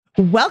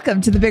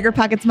Welcome to the Bigger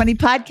Pockets Money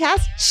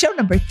Podcast, show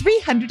number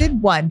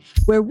 301,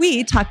 where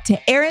we talk to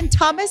Aaron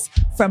Thomas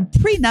from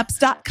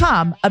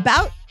prenups.com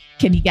about,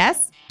 can you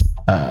guess?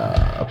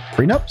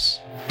 Prenups?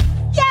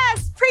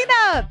 Yes,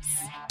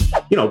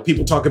 prenups.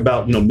 People talk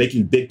about,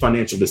 making big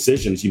financial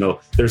decisions.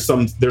 There's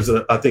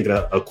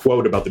a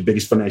quote about the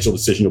biggest financial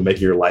decision you'll make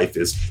in your life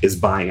is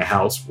buying a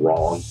house.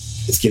 Wrong.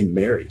 It's getting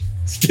married.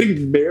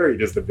 Getting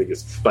married is the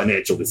biggest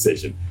financial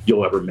decision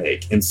you'll ever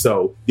make. And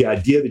so the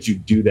idea that you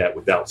do that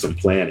without some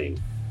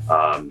planning,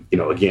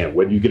 again,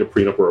 whether you get a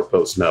prenup or a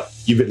postnup,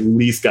 you've at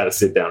least got to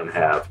sit down and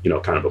have,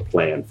 kind of a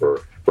plan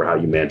for how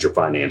you manage your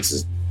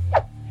finances.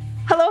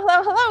 Hello.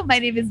 My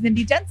name is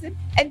Mindy Jensen,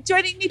 and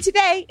joining me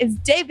today is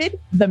David,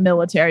 the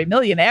military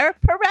millionaire.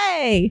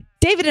 Hooray!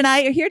 David and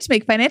I are here to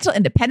make financial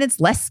independence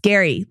less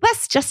scary,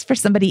 less just for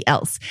somebody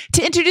else,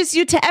 to introduce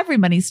you to every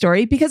money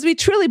story because we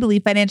truly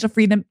believe financial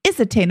freedom is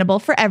attainable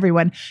for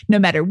everyone, no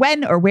matter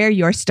when or where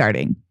you're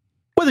starting.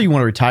 Whether you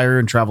want to retire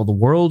and travel the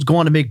world, go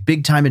on to make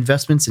big-time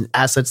investments in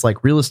assets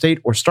like real estate,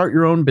 or start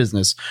your own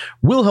business,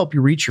 we'll help you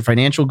reach your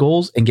financial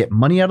goals and get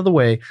money out of the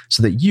way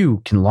so that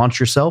you can launch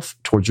yourself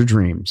towards your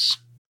dreams.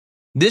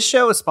 This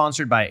show is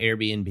sponsored by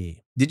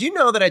Airbnb. Did you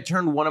know that I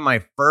turned one of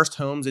my first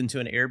homes into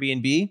an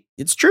Airbnb?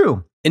 It's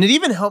true. And it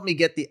even helped me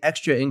get the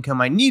extra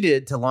income I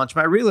needed to launch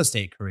my real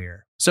estate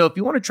career. So if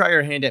you want to try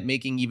your hand at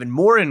making even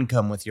more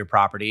income with your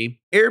property,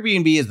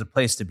 Airbnb is the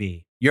place to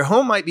be. Your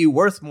home might be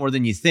worth more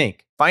than you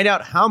think. Find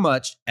out how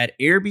much at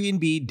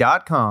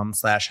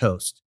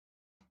airbnb.com/host.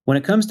 When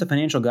it comes to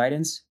financial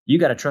guidance, you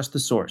got to trust the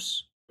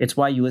source. It's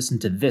why you listen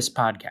to this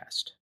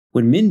podcast.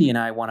 When Mindy and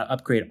I want to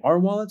upgrade our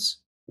wallets,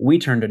 we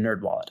turn to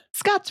NerdWallet.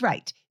 Scott's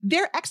right.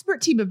 Their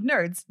expert team of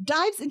nerds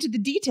dives into the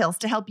details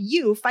to help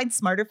you find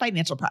smarter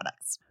financial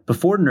products.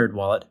 Before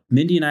NerdWallet,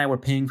 Mindy and I were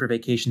paying for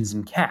vacations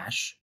in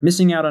cash,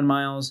 missing out on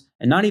miles,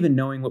 and not even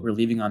knowing what we're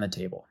leaving on the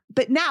table.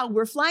 But now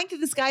we're flying through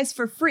the skies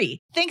for free,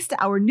 thanks to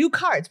our new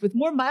cards with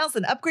more miles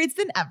and upgrades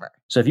than ever.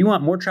 So if you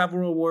want more travel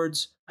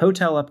rewards,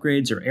 hotel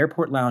upgrades, or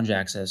airport lounge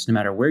access, no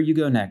matter where you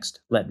go next,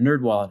 let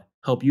NerdWallet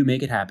help you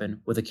make it happen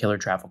with a killer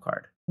travel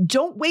card.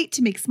 Don't wait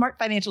to make smart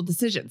financial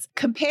decisions.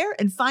 Compare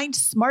and find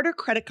smarter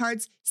credit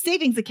cards,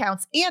 savings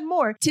accounts, and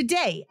more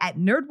today at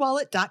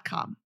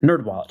nerdwallet.com.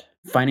 NerdWallet.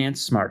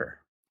 Finance smarter.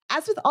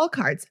 As with all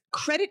cards,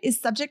 credit is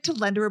subject to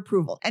lender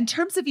approval, and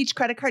terms of each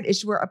credit card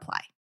issuer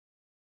apply.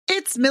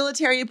 It's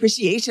Military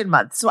Appreciation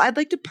Month, so I'd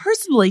like to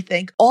personally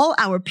thank all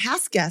our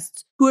past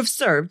guests who have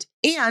served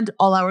and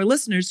all our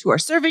listeners who are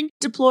serving,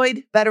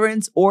 deployed,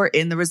 veterans, or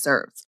in the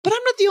reserves. But I'm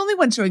not the only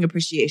one showing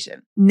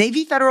appreciation.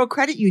 Navy Federal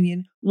Credit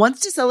Union wants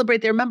to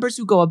celebrate their members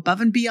who go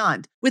above and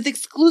beyond with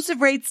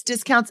exclusive rates,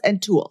 discounts,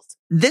 and tools.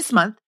 This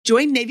month,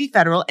 join Navy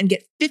Federal and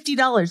get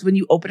 $50 when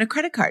you open a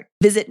credit card.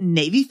 Visit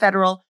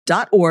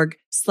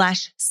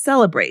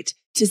NavyFederal.org/celebrate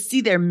to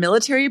see their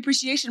Military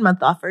Appreciation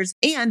Month offers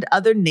and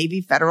other Navy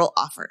Federal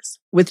offers.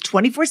 With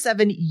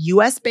 24/7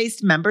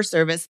 U.S.-based member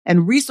service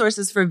and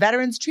resources for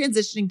veterans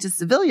transitioning to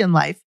civilian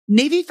life,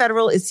 Navy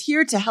Federal is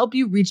here to help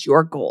you reach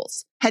your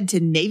goals. Head to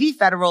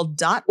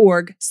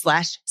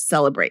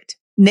NavyFederal.org/celebrate.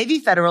 Navy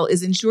Federal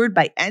is insured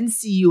by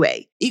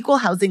NCUA, Equal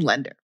Housing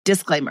Lender.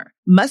 Disclaimer,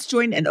 must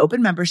join an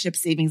open membership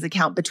savings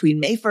account between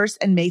May 1st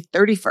and May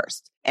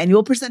 31st.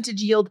 Annual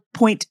percentage yield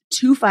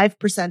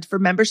 0.25% for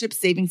membership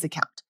savings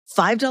account.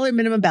 $5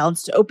 minimum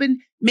balance to open,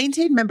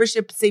 maintain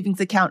membership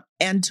savings account,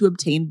 and to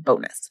obtain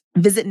bonus.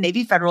 Visit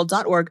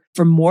NavyFederal.org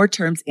for more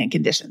terms and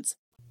conditions.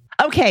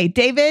 Okay,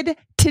 David,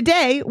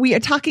 today we are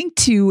talking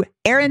to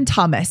Aaron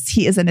Thomas.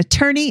 He is an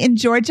attorney in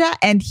Georgia,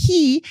 and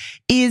he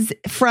is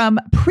from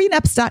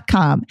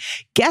prenups.com.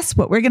 Guess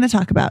what we're going to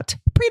talk about?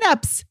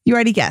 Prenups. You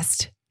already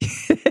guessed.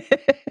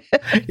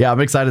 Yeah, I'm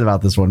excited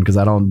about this one because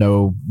I don't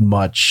know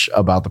much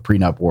about the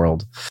prenup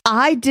world.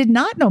 I did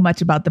not know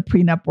much about the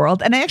prenup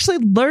world, and I actually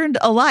learned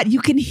a lot.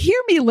 You can hear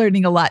me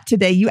learning a lot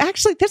today.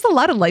 There's a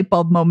lot of light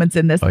bulb moments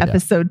in this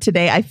episode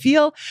today. I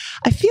feel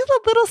a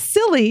little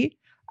silly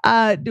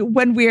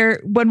when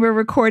we're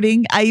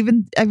recording. I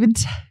even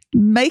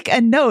make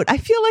a note. I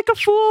feel like a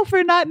fool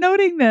for not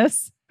noting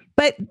this,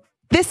 but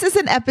this is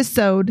an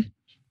episode.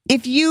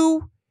 If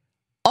you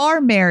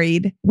are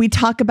married, we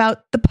talk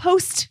about the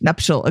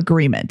post-nuptial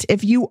agreement.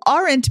 If you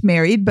aren't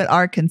married but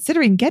are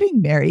considering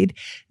getting married,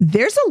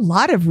 there's a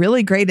lot of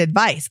really great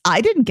advice. I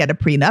didn't get a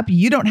prenup.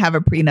 You don't have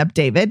a prenup,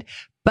 David.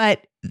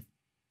 But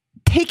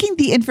taking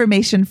the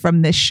information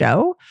from this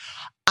show,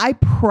 I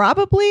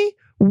probably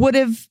would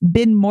have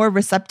been more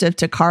receptive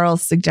to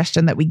Carl's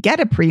suggestion that we get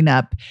a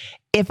prenup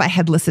if I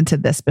had listened to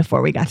this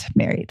before we got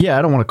married. Yeah,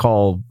 I don't want to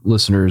call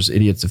listeners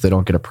idiots if they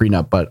don't get a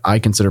prenup, but I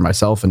consider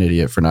myself an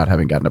idiot for not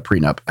having gotten a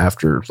prenup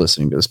after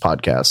listening to this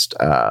podcast.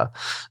 I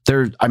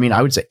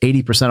would say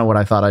 80% of what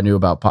I thought I knew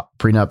about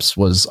prenups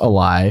was a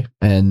lie,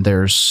 and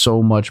there's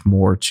so much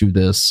more to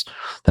this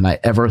than I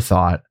ever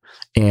thought.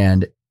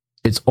 And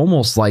it's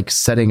almost like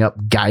setting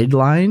up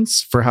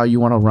guidelines for how you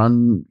want to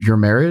run your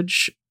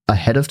marriage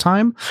ahead of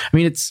time. I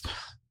mean,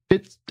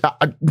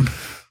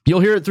 you'll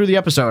hear it through the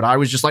episode. I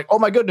was just like, oh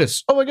my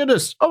goodness.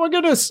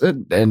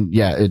 And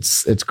yeah,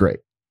 it's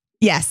great.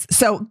 Yes.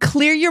 So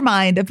clear your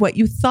mind of what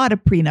you thought a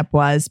prenup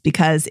was,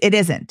 because it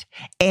isn't.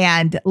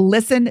 And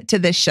listen to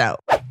this show.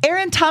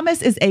 Aaron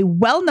Thomas is a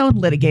well-known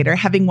litigator,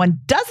 having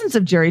won dozens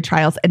of jury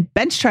trials and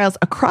bench trials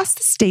across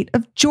the state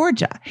of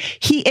Georgia.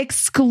 He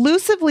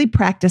exclusively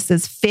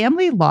practices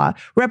family law,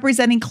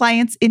 representing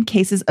clients in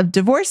cases of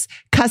divorce,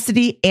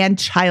 custody, and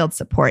child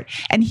support.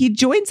 And he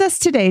joins us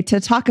today to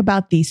talk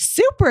about the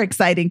super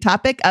exciting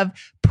topic of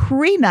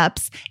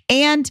prenups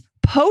and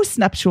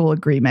post-nuptial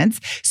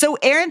agreements. So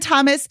Aaron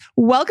Thomas,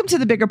 welcome to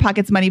the Bigger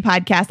Pockets Money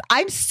Podcast.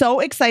 I'm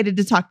so excited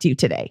to talk to you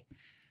today.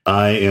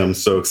 I am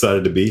so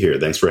excited to be here.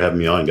 Thanks for having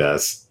me on,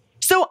 guys.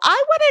 So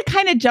I want to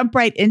kind of jump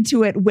right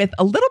into it with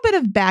a little bit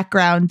of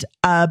background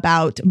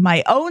about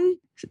my own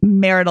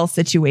marital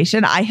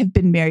situation. I have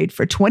been married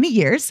for 20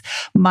 years.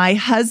 My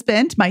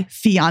husband, my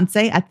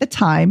fiance at the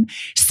time,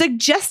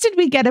 suggested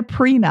we get a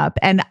prenup,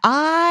 and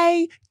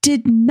I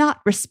did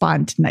not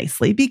respond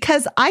nicely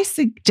because I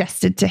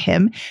suggested to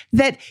him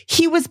that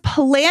he was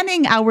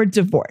planning our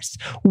divorce.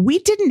 We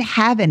didn't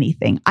have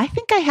anything. I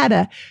think I had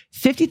a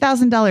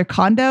 $50,000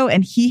 condo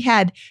and he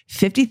had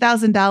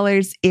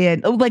 $50,000 in,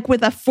 like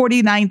with a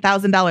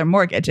 $49,000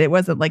 mortgage. It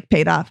wasn't like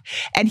paid off.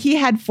 And he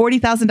had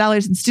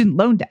 $40,000 in student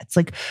loan debts.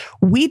 Like,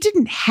 we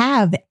didn't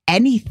have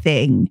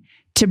anything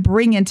to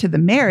bring into the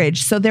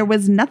marriage. So there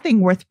was nothing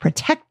worth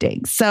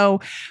protecting.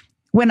 So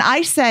when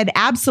I said,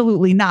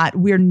 absolutely not,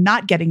 we're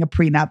not getting a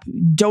prenup,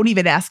 don't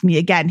even ask me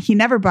again, he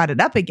never brought it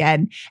up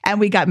again. And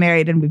we got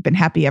married and we've been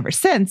happy ever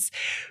since.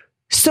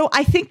 So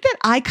I think that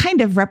I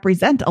kind of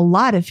represent a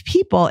lot of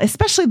people,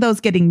 especially those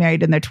getting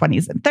married in their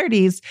 20s and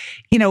 30s.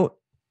 You know,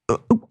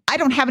 I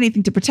don't have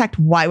anything to protect.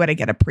 Why would I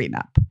get a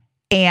prenup?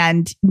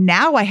 And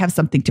now I have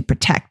something to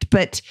protect.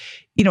 But,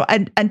 you know,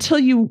 until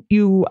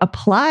you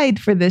applied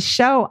for this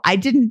show, I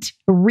didn't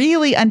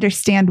really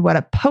understand what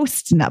a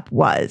postnup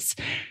was.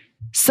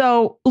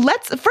 So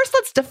let's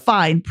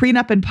define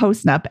prenup and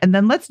postnup, and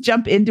then let's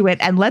jump into it.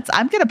 And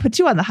I'm going to put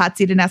you on the hot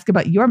seat and ask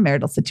about your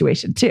marital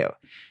situation too.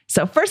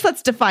 So first,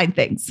 let's define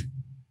things.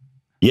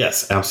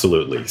 Yes,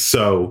 absolutely.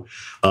 So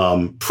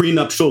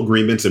prenuptial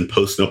agreements and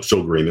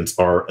postnuptial agreements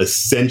are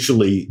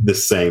essentially the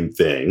same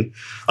thing.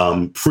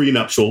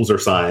 Prenuptials are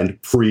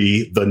signed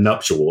pre the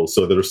nuptials,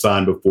 so they're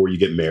signed before you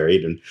get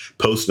married, and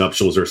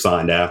postnuptials are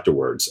signed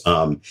afterwards.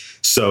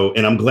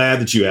 And I'm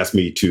glad that you asked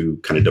me to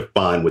kind of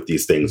define what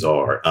these things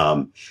are.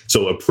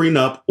 So a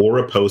prenup or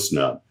a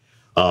postnup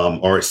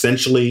are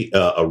essentially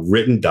a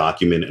written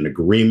document, an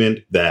agreement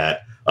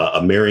that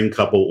a marrying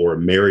couple or a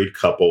married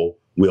couple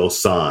will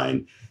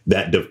sign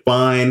that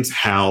defines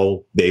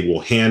how they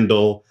will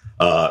handle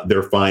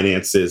their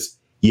finances,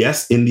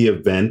 yes, in the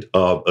event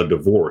of a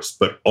divorce,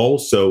 but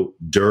also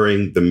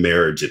during the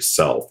marriage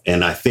itself.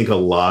 And I think a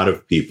lot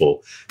of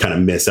people kind of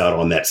miss out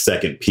on that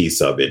second piece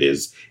of it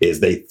is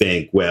they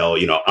think, well,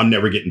 you know, I'm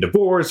never getting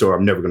divorced, or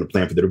I'm never going to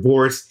plan for the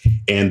divorce.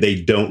 And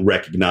they don't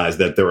recognize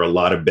that there are a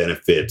lot of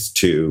benefits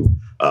to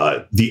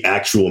the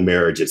actual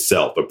marriage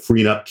itself. A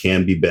prenup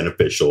can be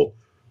beneficial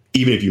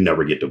even if you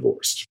never get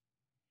divorced.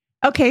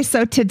 Okay,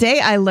 so today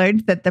I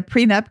learned that the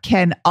prenup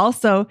can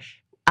also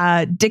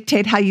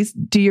dictate how you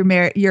do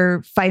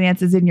your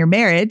finances in your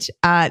marriage.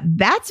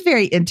 That's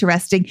very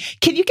interesting.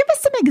 Can you give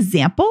us some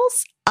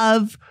examples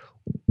of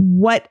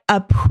what a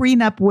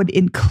prenup would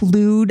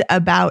include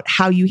about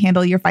how you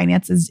handle your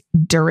finances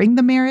during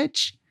the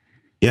marriage?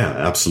 Yeah,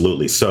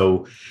 absolutely.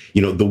 So,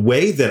 you know, the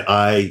way that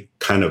I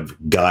kind of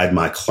guide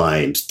my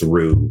clients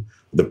through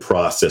the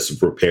process of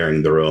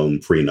preparing their own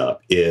prenup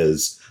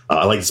is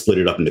I like to split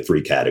it up into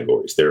three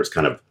categories. There's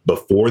kind of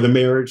before the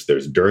marriage,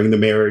 there's during the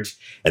marriage,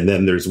 and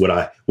then there's what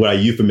I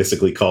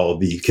euphemistically call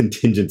the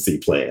contingency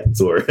plans,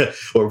 or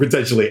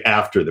potentially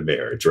after the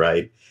marriage,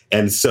 right?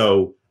 And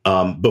so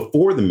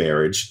before the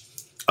marriage,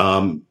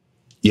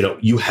 you know,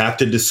 you have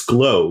to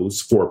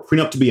disclose for a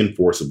prenup to be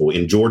enforceable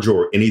in Georgia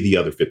or any of the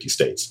other 50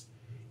 states.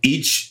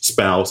 Each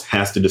spouse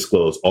has to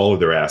disclose all of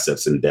their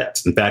assets and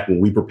debts. In fact, when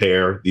we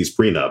prepare these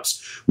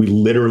prenups, we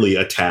literally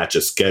attach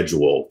a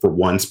schedule for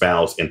one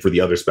spouse and for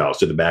the other spouse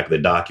to the back of the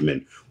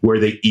document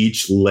where they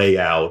each lay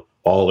out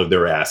all of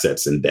their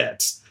assets and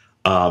debts.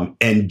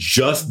 And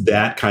just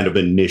that kind of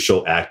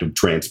initial act of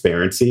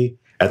transparency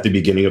at the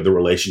beginning of the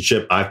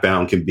relationship, I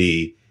found can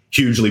be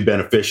hugely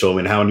beneficial. I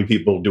mean, how many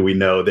people do we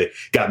know that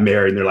got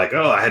married and they're like,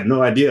 oh, I had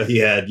no idea he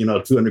had, you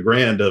know,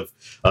 $200,000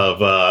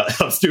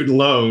 of student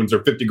loans or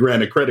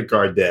 $50,000 of credit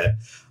card debt.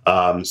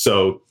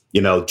 So,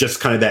 you know, just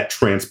kind of that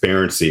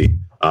transparency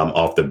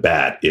off the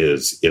bat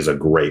is a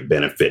great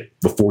benefit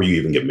before you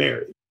even get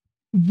married.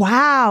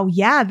 Wow.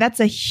 Yeah,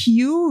 that's a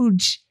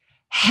huge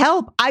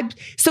help.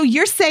 So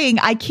you're saying,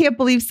 I can't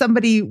believe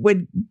somebody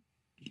would,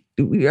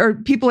 or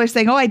people are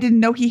saying, oh, I didn't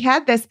know he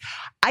had this.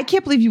 I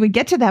can't believe you would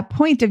get to that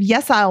point of,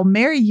 yes, I'll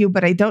marry you,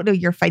 but I don't know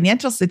your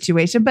financial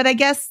situation. But I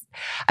guess,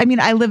 I mean,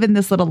 I live in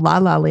this little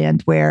la-la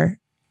land where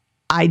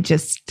I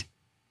just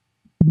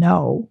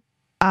know.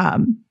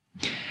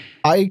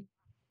 I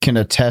can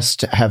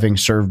attest to having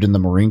served in the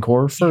Marine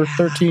Corps for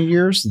 13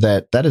 years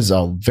that is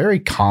a very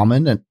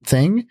common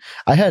thing.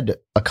 I had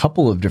a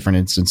couple of different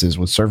instances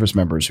with service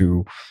members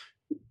who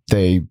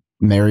they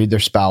married their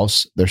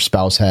spouse. Their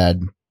spouse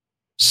had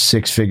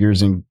 6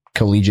 figures in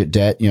collegiate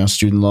debt,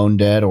 student loan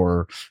debt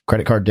or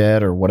credit card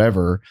debt or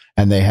whatever.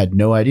 And they had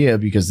no idea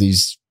because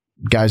these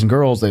guys and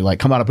girls, they like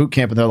come out of boot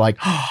camp and they're like,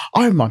 oh,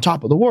 I'm on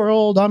top of the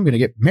world. I'm going to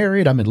get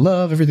married. I'm in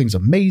love. Everything's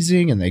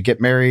amazing. And they get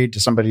married to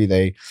somebody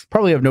they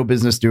probably have no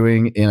business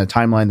doing in a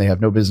timeline they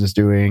have no business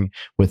doing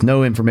with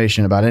no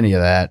information about any of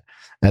that.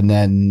 And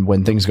then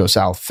when things go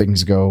south,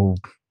 things go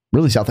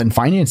really south. And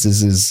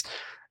finances is,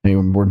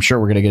 I'm sure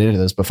we're going to get into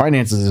this, but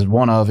finances is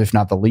one of, if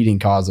not the leading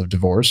cause of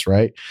divorce,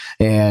 right?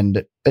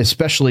 And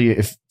especially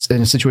if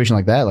in a situation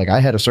like that, like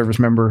I had a service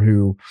member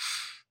who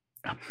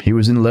he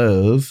was in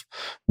love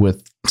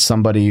with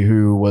somebody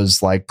who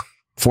was like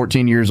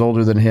 14 years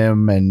older than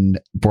him and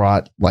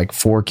brought like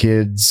 4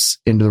 kids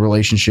into the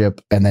relationship.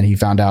 And then he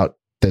found out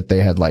that they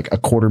had like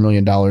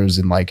 $250,000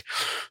 in like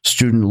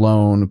student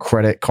loan,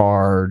 credit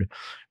card,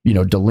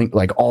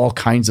 like all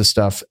kinds of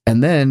stuff.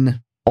 And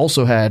then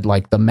also had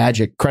like the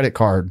magic credit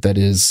card that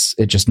is,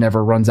 it just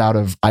never runs out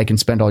of, I can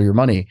spend all your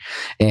money.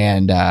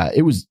 And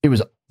it was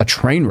a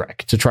train wreck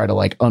to try to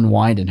like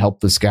unwind and help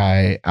this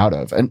guy out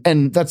of.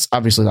 And that's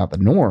obviously not the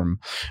norm,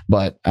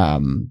 but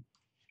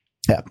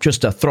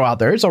just to throw out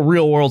there, it's a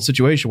real world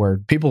situation where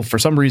people for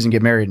some reason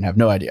get married and have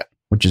no idea,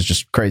 which is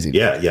just crazy.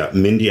 Yeah.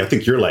 Mindy, I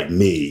think you're like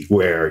me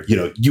where,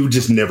 you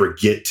just never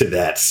get to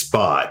that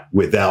spot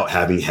without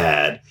having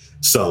had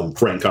some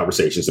frank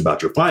conversations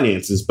about your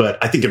finances.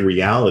 But I think in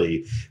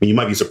reality, you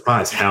might be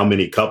surprised how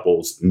many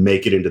couples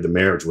make it into the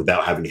marriage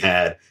without having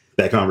had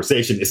that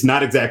conversation. It's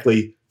not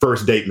exactly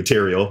first date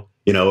material,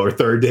 or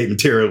third date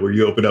material where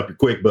you open up your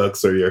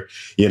QuickBooks or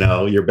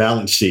your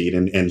balance sheet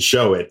and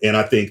show it. And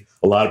I think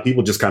a lot of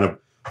people just kind of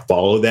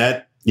follow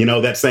that,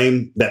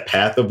 that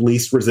path of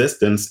least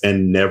resistance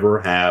and never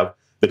have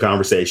the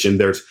conversation.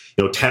 There's,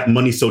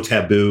 money's so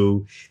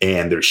taboo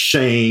and there's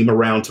shame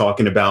around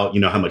talking about,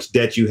 how much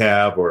debt you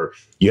have, or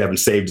you haven't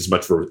saved as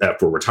much for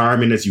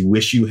retirement as you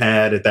wish you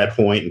had at that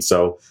point. And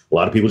so a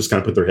lot of people just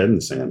kind of put their head in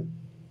the sand.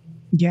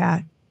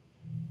 Yeah.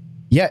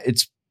 Yeah.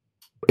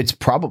 It's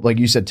probably, like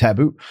you said,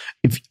 taboo.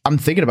 If I'm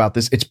thinking about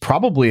this, it's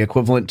probably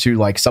equivalent to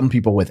like some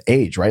people with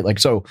age, right? Like,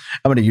 so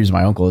I'm going to use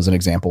my uncle as an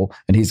example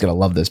and he's going to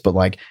love this, but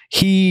like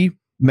he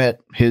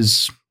met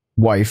his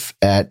wife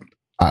at,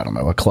 I don't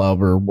know, a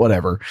club or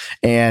whatever.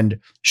 And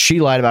she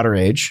lied about her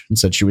age and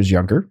said she was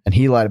younger. And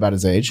he lied about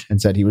his age and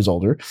said he was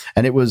older.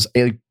 And it was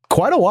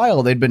quite a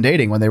while they'd been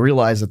dating when they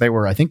realized that they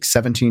were, I think,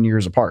 17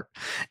 years apart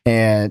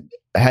and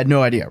had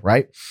no idea.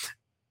 Right.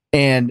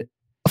 And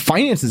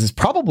finances is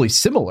probably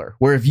similar,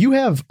 where if you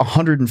have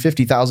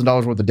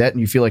 $150,000 worth of debt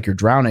and you feel like you're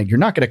drowning, you're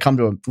not going to come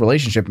to a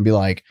relationship and be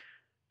like,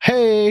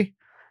 hey,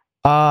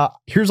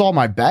 here's all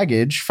my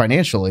baggage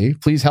financially,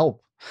 please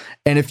help.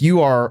 And if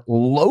you are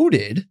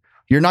loaded,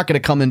 you're not going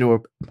to come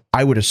into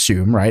I would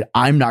assume, right?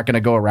 I'm not going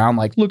to go around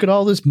like, look at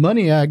all this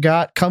money I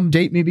got. Come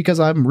date me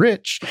because I'm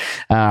rich.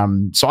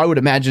 So I would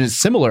imagine it's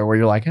similar where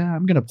you're like,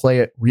 I'm going to play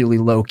it really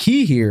low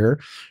key here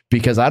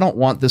because I don't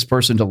want this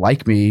person to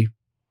like me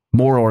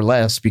more or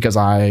less because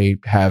I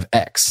have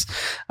X.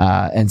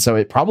 And so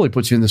it probably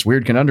puts you in this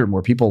weird conundrum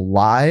where people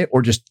lie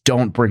or just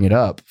don't bring it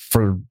up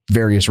for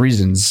various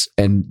reasons.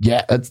 And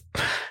yeah, that's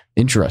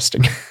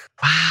interesting.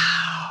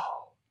 Wow.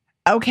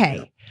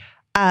 Okay.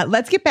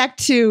 Let's get back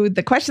to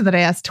the question that I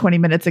asked 20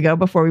 minutes ago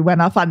before we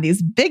went off on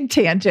these big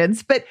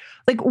tangents. But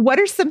like, what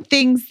are some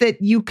things that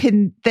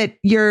that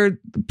your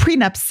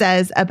prenup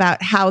says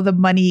about how the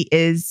money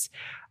is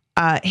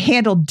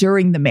handled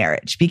during the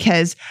marriage?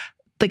 Because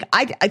like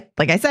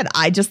I said,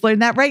 I just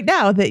learned that right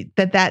now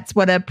that's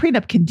what a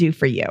prenup can do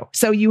for you.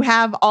 So you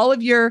have all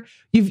of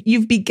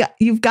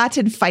you've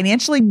gotten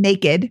financially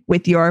naked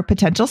with your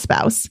potential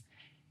spouse.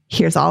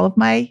 Here's all of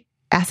my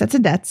assets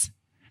and debts.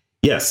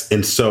 Yes.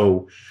 And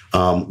so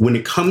when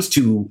it comes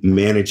to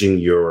managing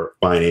your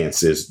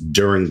finances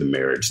during the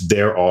marriage,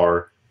 there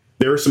are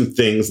some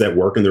things that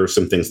work and there are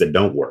some things that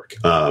don't work.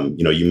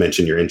 You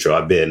mentioned your intro.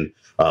 I've been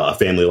a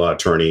family law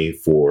attorney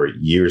for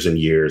years and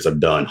years. I've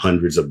done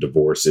hundreds of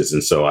divorces.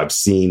 And so I've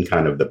seen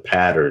kind of the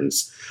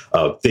patterns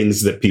of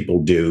things that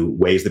people do,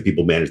 ways that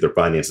people manage their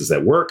finances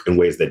that work and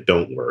ways that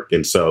don't work.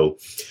 And so,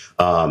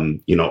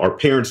 our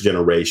parents'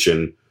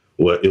 generation,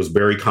 it was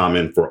very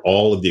common for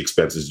all of the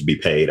expenses to be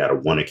paid out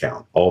of one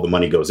account. All the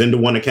money goes into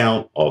one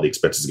account. All the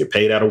expenses get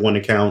paid out of one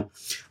account.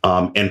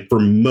 And for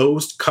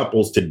most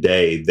couples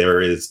today,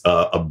 there is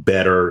a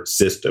better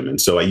system.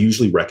 And so I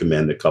usually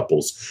recommend that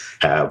couples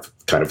have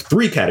kind of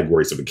 3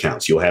 categories of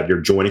accounts. You'll have your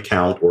joint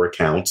account or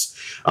accounts,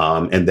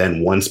 and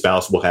then one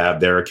spouse will have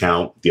their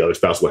account. The other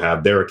spouse will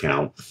have their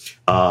account.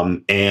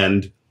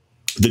 And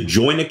the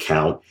joint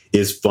account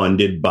is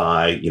funded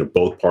by,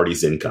 both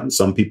parties' income.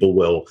 Some people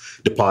will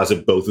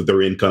deposit both of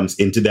their incomes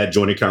into that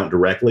joint account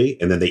directly,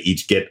 and then they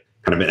each get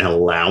kind of an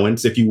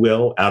allowance, if you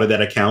will, out of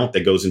that account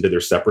that goes into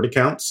their separate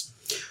accounts.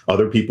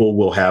 Other people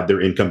will have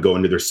their income go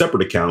into their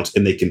separate accounts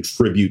and they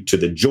contribute to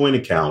the joint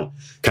account,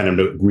 kind of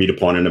agreed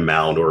upon an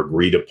amount or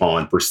agreed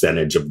upon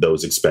percentage of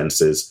those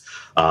expenses.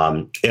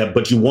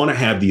 But you want to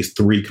have these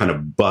three kind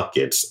of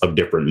buckets of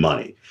different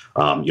money.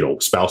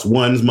 Spouse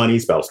one's money,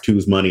 spouse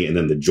two's money, and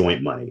then the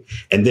joint money.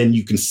 And then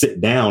you can sit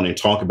down and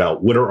talk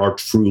about what are our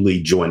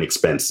truly joint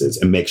expenses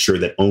and make sure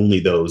that only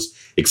those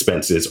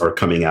expenses are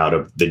coming out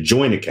of the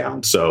joint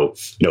account. So,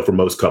 for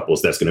most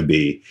couples, that's going to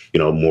be,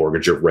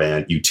 mortgage or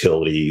rent,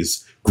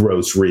 utilities,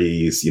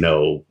 groceries,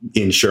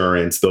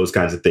 insurance, those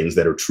kinds of things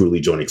that are truly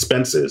joint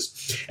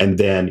expenses. And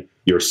then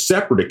your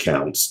separate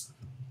accounts,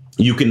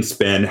 you can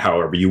spend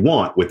however you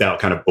want without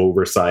kind of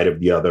oversight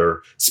of the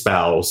other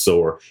spouse.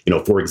 Or,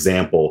 for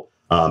example,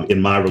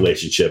 in my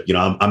relationship,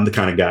 I'm the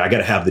kind of guy, I got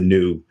to have the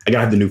new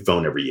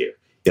phone every year.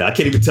 I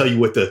can't even tell you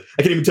what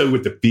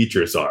the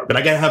features are, but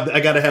I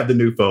gotta have the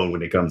new phone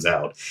when it comes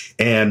out.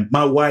 And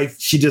my wife,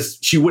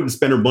 she wouldn't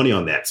spend her money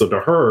on that. So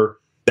to her,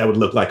 that would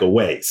look like a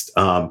waste.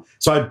 So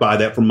I'd buy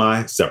that from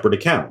my separate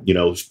account.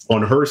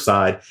 On her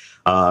side,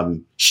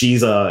 she's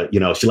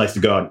she likes to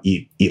go out and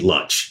eat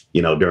lunch,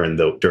 during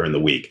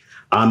the week.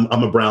 I'm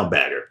a brown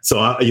bagger. So,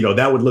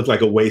 that would look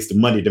like a waste of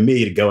money to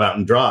me to go out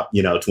and drop,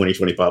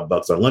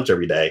 $20-25 on lunch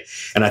every day.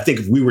 And I think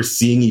if we were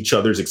seeing each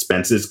other's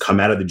expenses come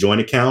out of the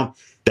joint account,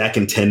 that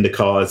can tend to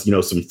cause,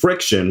 some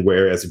friction.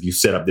 Whereas if you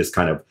set up this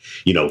kind of,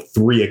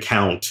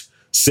 3-account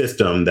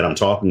system that I'm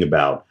talking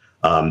about,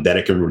 that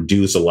it can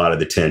reduce a lot of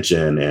the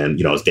tension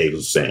and, as Dave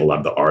was saying, a lot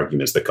of the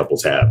arguments that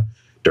couples have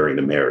during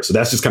the marriage. So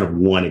that's just kind of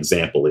one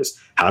example is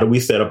how do we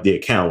set up the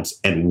accounts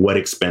and what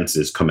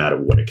expenses come out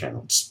of what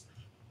accounts?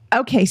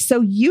 Okay,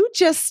 so you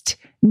just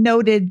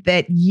noted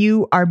that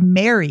you are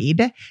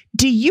married.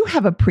 Do you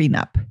have a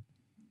prenup?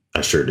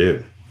 I sure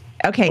do.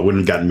 Okay. I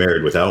wouldn't have gotten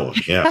married without one.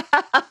 Yeah.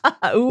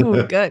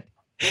 Ooh, good.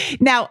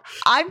 Now,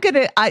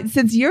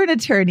 since you're an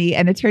attorney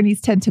and attorneys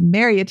tend to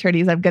marry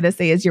attorneys, I'm going to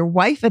say, is your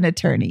wife an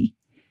attorney?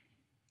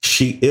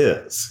 She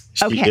is.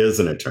 She is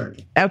an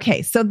attorney.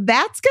 Okay. So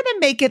that's going to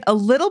make it a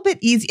little bit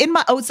easy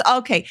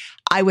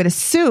I would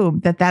assume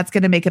that that's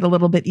going to make it a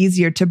little bit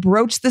easier to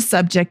broach the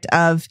subject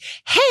of,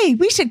 hey,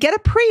 we should get a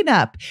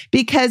prenup,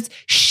 because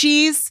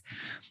she's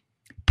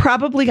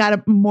probably got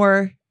a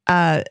more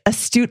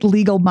astute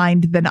legal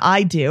mind than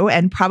I do,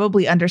 and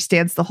probably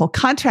understands the whole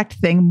contract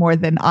thing more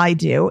than I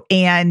do.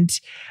 And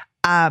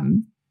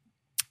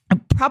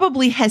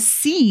probably has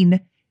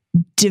seen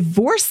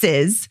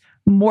divorces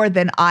more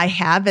than I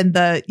have, and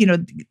the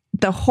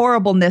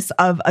horribleness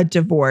of a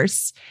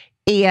divorce.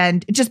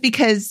 And just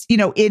because,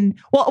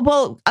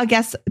 I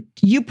guess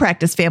you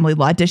practice family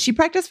law. Does she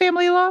practice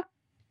family law?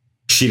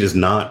 She does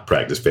not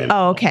practice family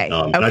law. Okay.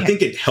 And I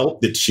think it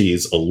helped that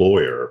she's a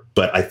lawyer,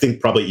 but I think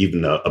probably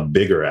even a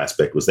bigger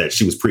aspect was that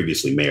she was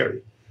previously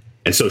married.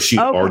 And so she'd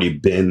already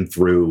been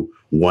through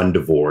one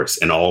divorce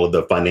and all of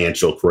the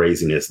financial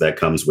craziness that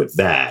comes with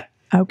that.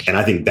 Okay. And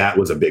I think that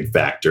was a big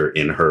factor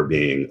in her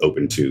being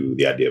open to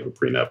the idea of a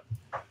prenup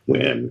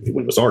when it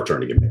was our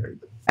turn to get married.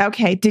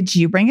 Okay. Did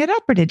you bring it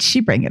up or did she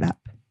bring it up?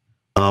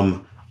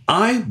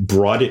 I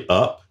brought it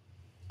up,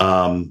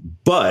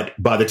 but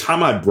by the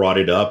time I brought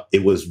it up,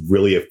 it was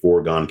really a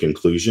foregone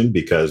conclusion,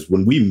 because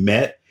when we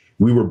met,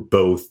 we were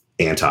both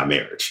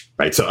anti-marriage,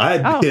 right? So I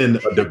had been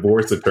a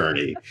divorce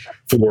attorney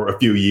for a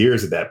few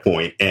years at that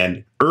point.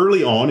 And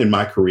early on in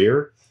my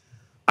career,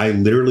 I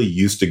literally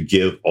used to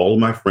give all of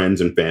my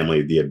friends and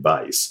family the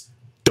advice,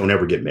 don't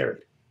ever get married.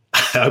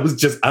 I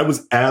wasn't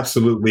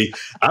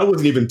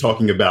even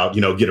talking about,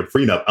 get a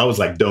prenup. I was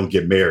like, don't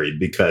get married,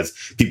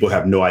 because people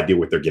have no idea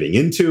what they're getting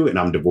into. And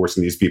I'm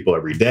divorcing these people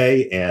every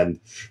day. And,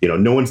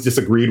 no one's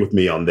disagreed with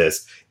me on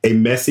this. A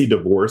messy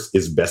divorce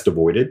is best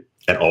avoided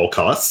at all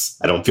costs.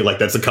 I don't feel like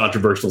that's a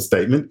controversial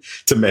statement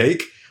to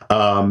make.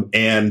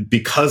 And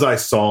because I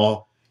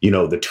saw,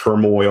 the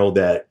turmoil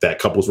that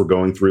couples were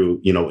going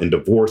through, in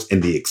divorce,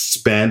 and the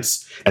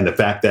expense, and the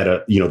fact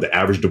that, the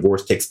average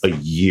divorce takes a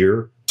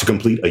year to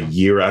complete, a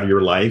year out of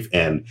your life,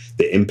 and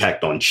the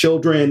impact on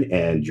children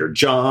and your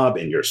job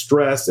and your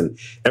stress and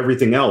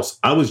everything else,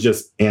 I was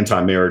just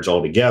anti-marriage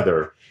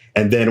altogether.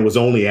 And then it was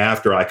only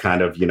after I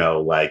kind of,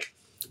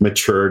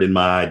 matured in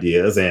my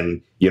ideas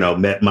and,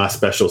 met my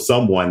special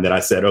someone that I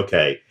said,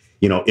 okay,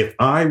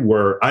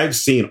 I've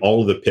seen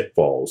all of the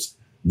pitfalls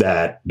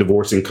that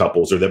divorcing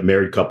couples or that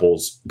married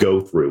couples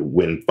go through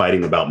when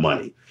fighting about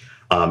money.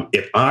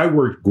 If I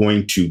were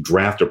going to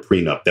draft a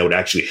prenup that would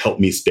actually help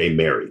me stay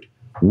married,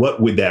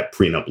 what would that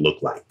prenup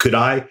look like? Could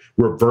I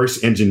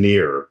reverse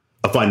engineer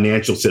a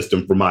financial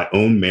system for my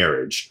own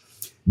marriage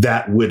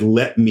that would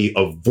let me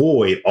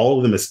avoid all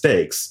of the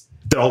mistakes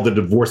that all the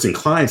divorcing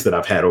clients that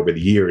I've had over the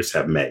years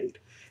have made?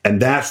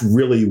 And that's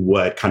really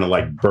what kind of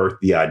birthed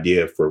the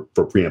idea for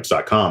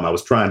prenups.com. I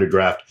was trying to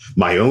draft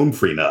my own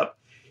prenup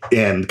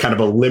and kind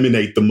of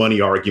eliminate the money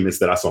arguments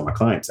that I saw my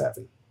clients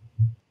having.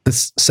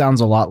 This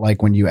sounds a lot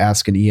like when you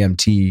ask an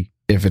EMT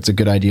if it's a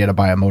good idea to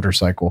buy a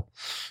motorcycle.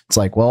 It's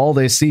like, well, all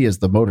they see is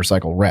the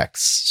motorcycle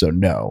wrecks. So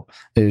no.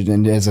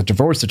 And as a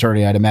divorce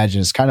attorney, I'd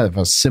imagine it's kind of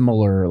a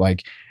similar,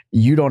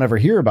 you don't ever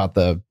hear about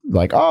the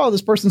like, oh,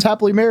 this person's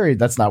happily married.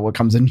 That's not what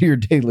comes into your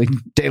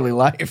daily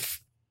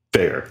life.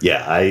 Fair.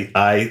 Yeah.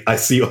 I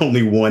see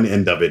only one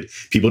end of it.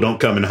 People don't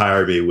come and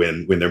hire me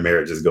when their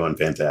marriage is going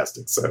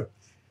fantastic. So,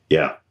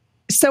 yeah.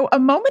 So a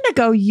moment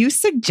ago, you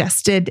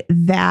suggested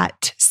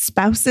that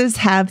spouses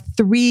have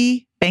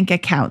 3 bank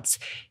accounts,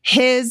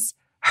 his,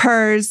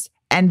 hers,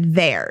 and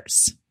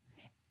theirs.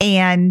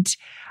 And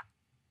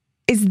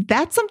is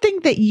that something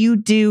that you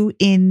do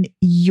in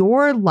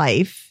your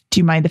life? Do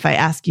you mind if I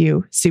ask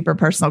you super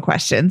personal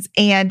questions?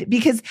 And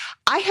because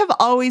I have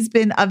always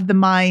been of the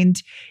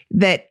mind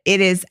that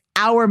it is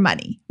our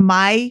money.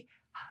 My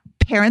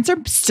parents are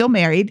still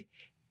married.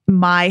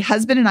 My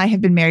husband and I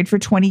have been married for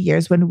 20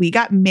 years. When we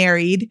got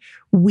married,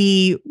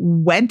 we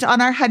went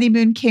on our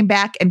honeymoon, came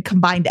back, and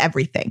combined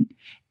everything.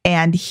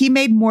 And he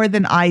made more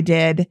than I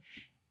did,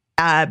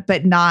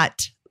 but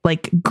not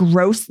like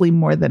grossly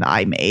more than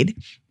I made.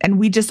 And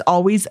we just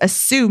always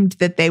assumed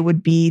that they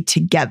would be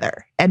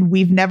together. And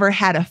we've never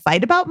had a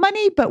fight about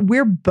money, but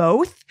we're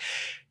both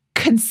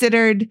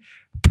considered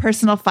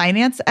personal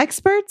finance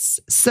experts.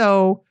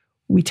 So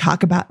we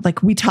talk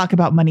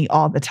about money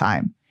all the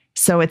time.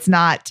 So it's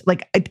not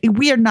like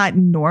we are not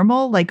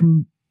normal. Like,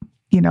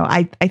 you know,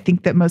 I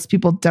think that most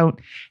people don't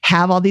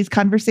have all these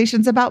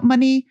conversations about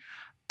money.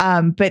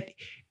 But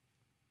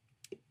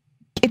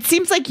it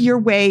seems like your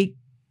way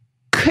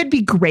could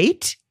be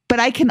great, but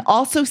I can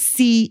also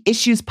see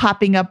issues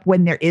popping up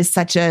when there is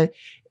such a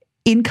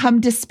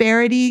income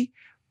disparity.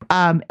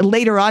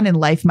 Later on in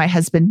life, my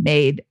husband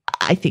made,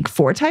 I think,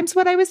 4 times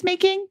what I was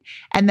making.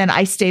 And then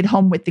I stayed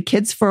home with the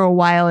kids for a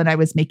while and I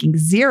was making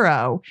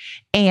 0.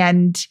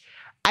 And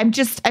I'm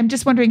just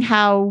wondering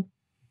how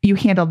you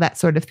handle that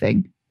sort of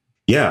thing.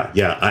 Yeah.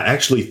 I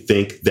actually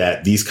think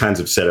that these kinds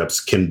of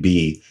setups can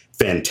be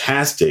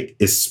fantastic,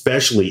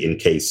 especially in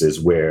cases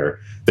where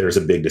there's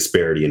a big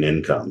disparity in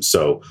income.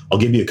 So I'll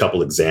give you a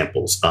couple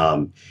examples.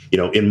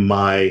 In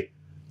my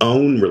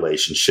own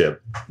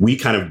relationship, we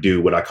kind of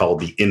do what I call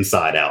the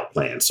inside out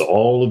plan. So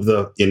all of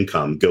the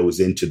income goes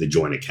into the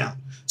joint account.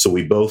 So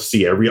we both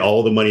see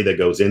all the money that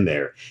goes in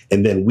there.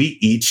 And then we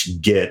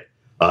each get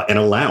an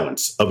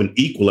allowance of an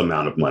equal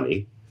amount of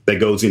money that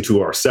goes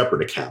into our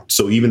separate account.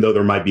 So even though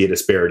there might be a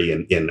disparity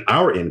in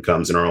our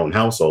incomes in our own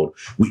household,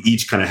 we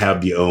each kind of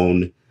have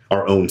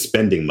our own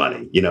spending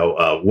money.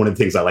 One of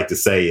the things I like to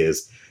say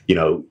is,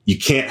 you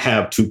can't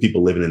have 2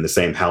 people living in the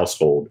same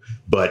household,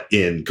 but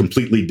in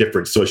completely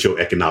different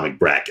socioeconomic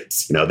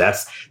brackets.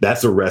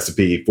 That's a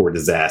recipe for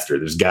disaster.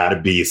 There's got to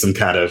be some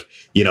kind of,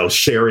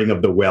 sharing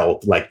of the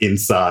wealth, like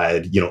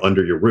inside,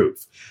 under your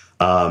roof.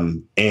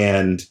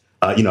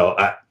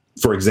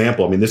 For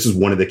example, this is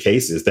one of the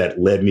cases that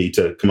led me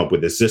to come up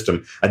with this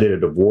system. I did a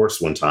divorce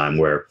one time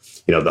where,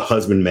 the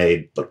husband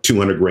made like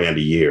 $200,000 a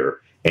year.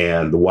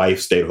 And the wife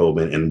stayed home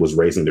and was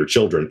raising their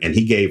children. And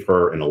he gave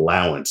her an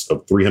allowance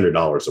of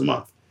 $300 a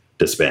month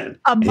to spend.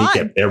 And he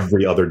kept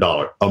every other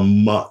dollar a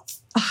month.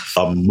 It's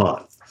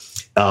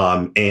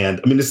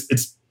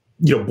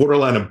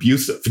borderline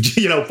abusive,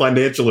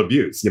 financial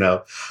abuse,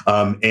 what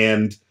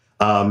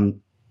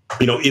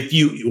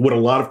a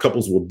lot of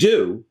couples will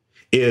do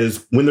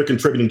is when they're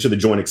contributing to the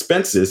joint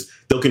expenses,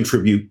 they'll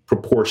contribute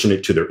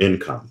proportionate to their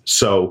income.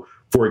 So,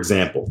 for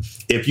example,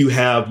 if you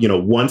have,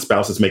 one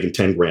spouse is making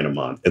 $10,000 a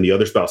month and the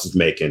other spouse is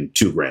making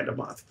 $2,000 a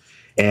month,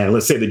 and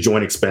let's say the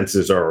joint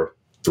expenses are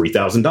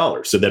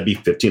 $3,000, so that'd be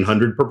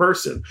 $1,500 per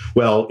person.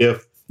 Well,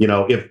 if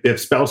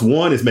spouse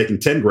 1 is making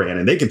 $10,000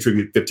 and they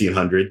contribute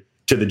 $1,500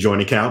 to the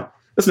joint account,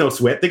 that's no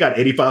sweat. They got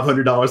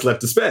 $8,500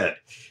 left to spend.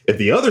 If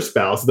the other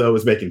spouse, though,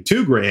 is making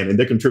 $2,000 and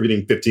they're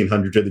contributing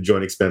 $1,500 to the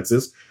joint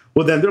expenses,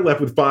 well, then they're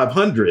left with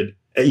 $500,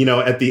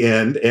 at the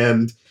end,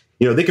 and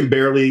they can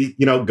barely,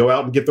 go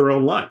out and get their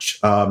own lunch.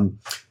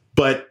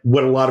 But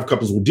what a lot of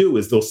couples will do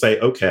is they'll say,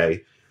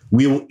 okay,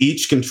 we will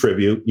each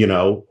contribute,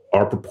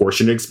 our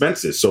proportionate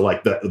expenses. So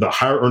like the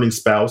higher earning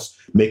spouse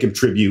may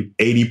contribute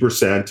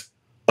 80%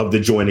 of the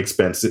joint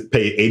expenses,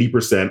 pay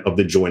 80% of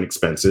the joint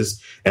expenses,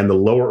 and the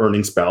lower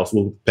earning spouse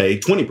will pay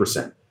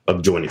 20%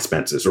 of joint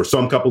expenses. Or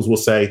some couples will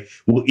say,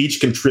 we'll each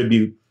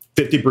contribute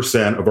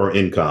 50% of our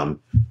income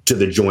to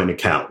the joint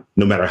account,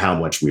 no matter how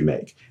much we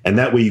make. And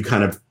that way you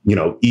kind of,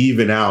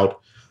 even out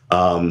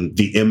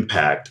the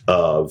impact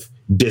of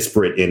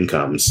disparate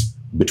incomes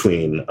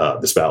between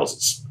the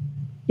spouses.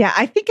 Yeah,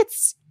 I think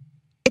it's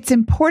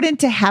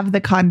important to have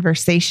the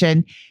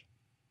conversation.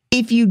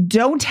 If you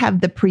don't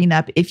have the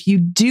prenup, if you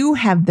do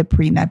have the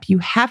prenup, you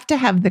have to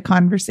have the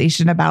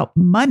conversation about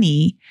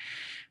money.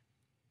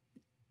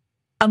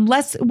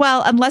 Unless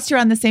you're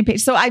on the same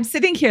page. So I'm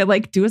sitting here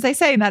like, do as I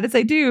say, not as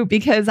I do,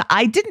 because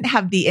I didn't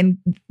have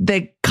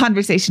the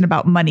conversation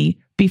about money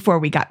before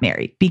we got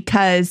married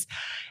because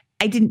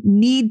I didn't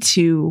need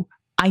to.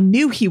 I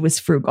knew he was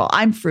frugal.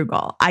 I'm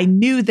frugal. I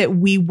knew that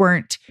we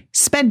weren't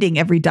spending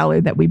every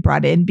dollar that we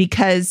brought in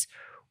because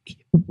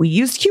we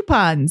used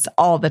coupons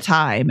all the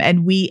time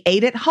and we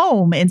ate at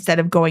home instead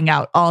of going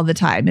out all the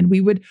time. And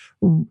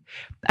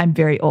I'm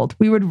very old.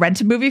 We would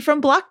rent a movie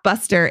from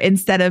Blockbuster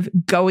instead of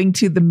going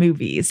to the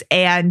movies.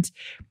 And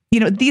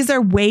these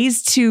are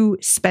ways to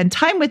spend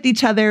time with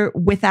each other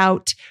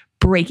without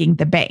breaking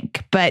the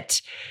bank.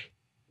 But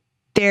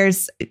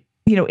there's,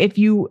 if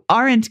you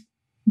aren't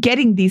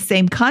getting these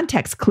same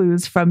context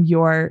clues from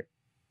your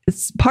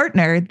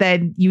partner,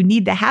 then you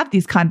need to have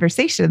these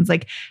conversations.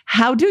 Like,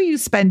 how do you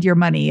spend your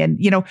money? And,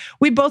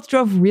 we both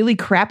drove really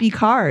crappy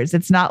cars.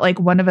 It's not like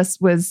one of us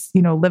was,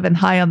 living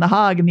high on the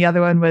hog and the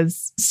other one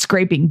was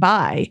scraping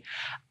by.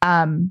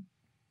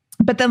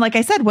 But then, like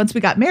I said, once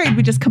we got married,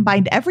 we just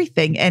combined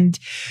everything. And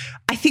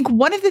I think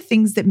one of the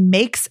things that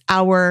makes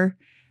our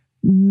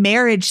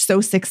marriage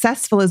so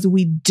successful is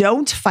we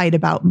don't fight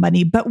about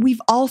money, but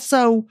we've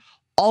also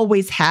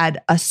always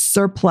had a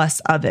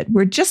surplus of it.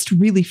 We're just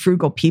really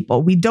frugal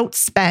people. We don't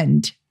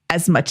spend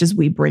as much as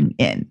we bring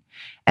in.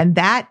 And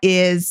that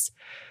is,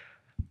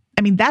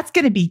 that's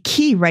going to be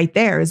key right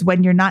there, is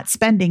when you're not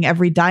spending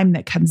every dime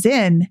that comes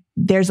in,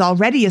 there's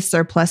already a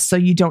surplus, so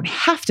you don't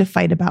have to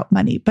fight about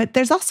money. But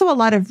there's also a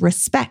lot of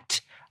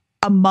respect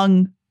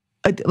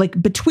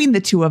between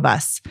the two of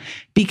us,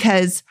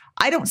 because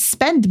I don't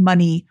spend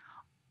money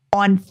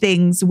on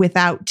things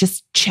without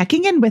just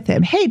checking in with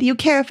him. Hey, do you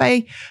care if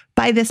I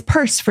buy this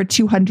purse for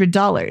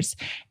 $200?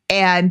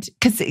 And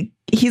because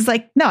he's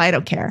like, no, I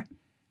don't care.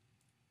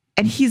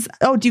 And he's,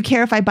 oh, do you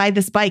care if I buy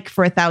this bike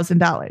for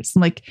 $1,000?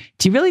 I'm like,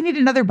 do you really need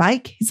another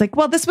bike? He's like,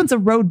 well, this one's a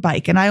road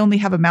bike and I only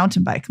have a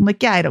mountain bike. I'm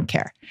like, yeah, I don't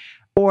care.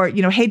 Or,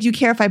 hey, do you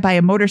care if I buy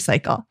a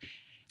motorcycle?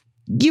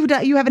 You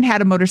haven't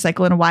had a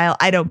motorcycle in a while.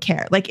 I don't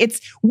care.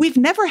 We've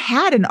never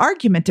had an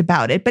argument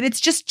about it, but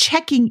it's just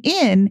checking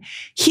in.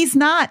 He's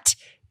not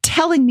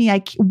telling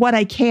me what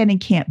I can and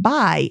can't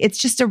buy. It's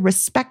just a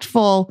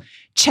respectful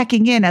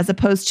checking in, as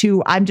opposed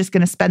to, I'm just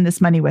going to spend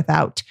this money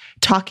without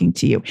talking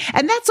to you.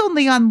 And that's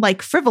only on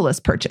frivolous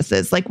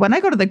purchases. Like when I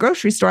go to the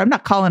grocery store, I'm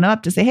not calling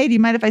up to say, hey, do you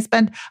mind if I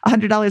spend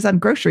 $100 on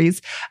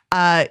groceries?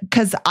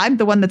 Because I'm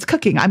the one that's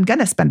cooking. I'm going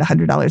to spend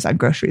 $100 on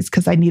groceries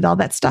because I need all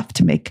that stuff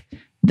to make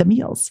the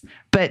meals.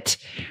 But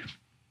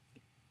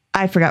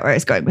I forgot where I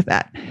was going with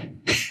that.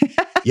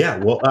 Yeah,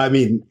 well,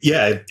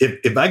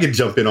 if I could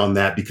jump in on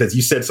that, because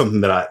you said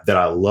something that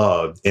I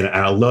loved, and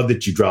I love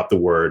that you dropped the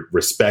word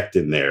respect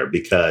in there,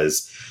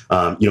 because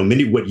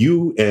Mindy, what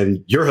you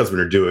and your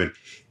husband are doing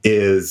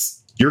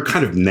is you're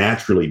kind of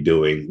naturally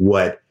doing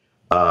what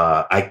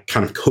I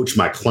kind of coach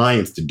my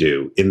clients to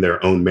do in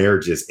their own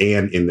marriages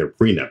and in their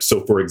prenups.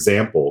 So, for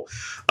example,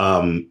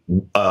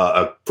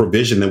 a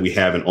provision that we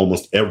have in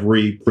almost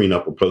every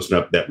prenup or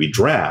postnup that we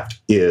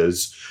draft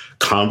is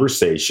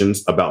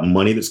conversations about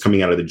money that's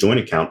coming out of the joint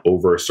account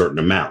over a certain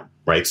amount,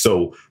 right?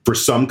 So for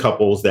some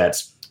couples,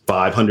 that's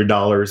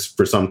 $500.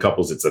 For some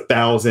couples, it's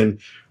 $1,000.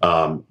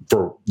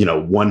 For,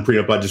 one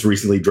prenup I just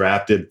recently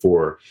drafted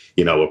for,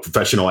 a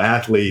professional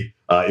athlete,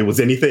 it was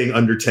anything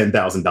under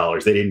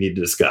 $10,000. They didn't need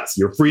to discuss.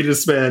 You're free to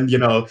spend,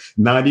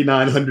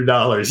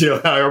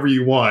 $9,900, however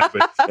you want,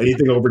 but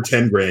anything over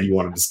 10 grand you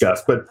want to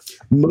discuss. But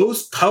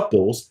most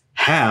couples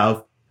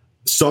have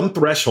some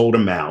threshold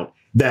amount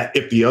that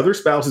if the other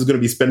spouse is going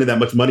to be spending that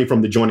much money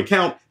from the joint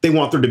account, they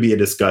want there to be a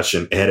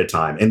discussion ahead of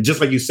time. And just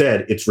like you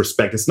said, it's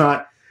respect. It's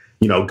not,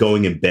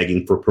 going and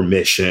begging for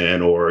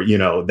permission or,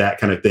 that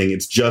kind of thing.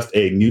 It's just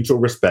a mutual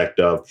respect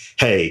of,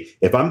 hey,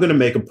 if I'm going to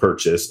make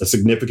a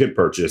significant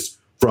purchase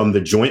from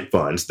the joint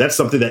funds, that's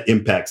something that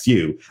impacts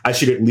you. I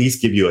should at least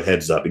give you a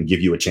heads up and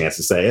give you a chance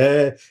to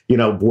say,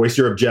 voice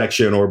your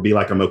objection or be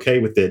like, I'm okay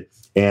with it.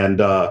 And,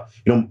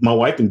 my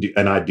wife and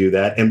I do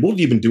that. And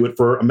we'll even do it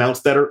for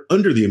amounts that are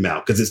under the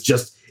amount, because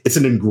it's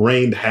an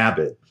ingrained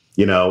habit,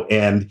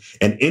 and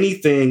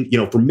anything,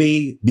 for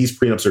me, these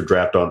prenups are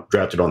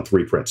drafted on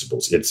three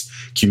principles. It's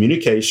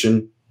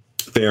communication,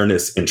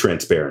 fairness, and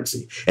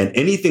transparency. And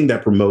anything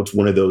that promotes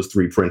one of those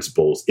three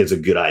principles is a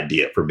good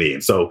idea for me.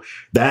 And so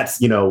that's,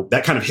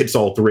 that kind of hits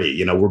all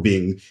three.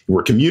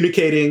 We're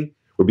communicating,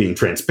 we're being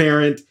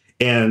transparent.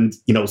 And,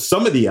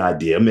 some of the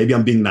idea, maybe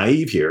I'm being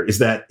naive here, is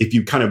that if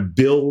you kind of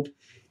build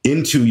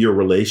into your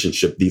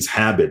relationship these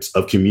habits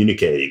of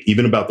communicating,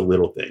 even about the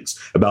little things,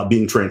 about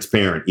being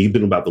transparent,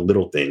 even about the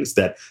little things,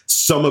 that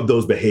some of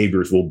those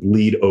behaviors will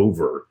bleed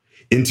over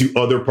into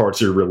other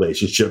parts of your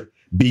relationship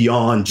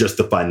beyond just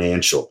the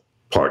financial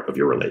part of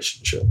your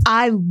relationship.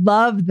 I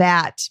love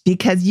that,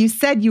 because you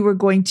said you were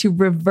going to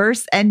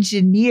reverse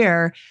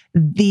engineer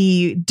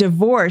the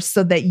divorce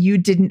so that you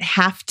didn't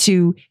have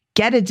to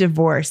get a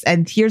divorce.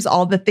 And here's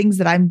all the things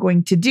that I'm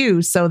going to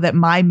do so that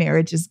my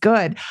marriage is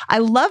good. I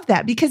love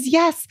that, because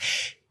yes,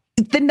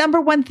 the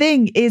number one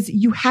thing is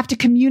you have to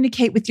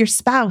communicate with your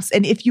spouse.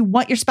 And if you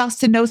want your spouse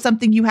to know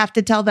something, you have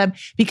to tell them,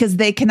 because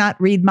they cannot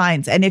read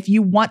minds. And if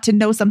you want to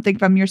know something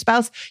from your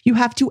spouse, you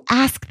have to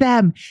ask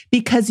them,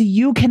 because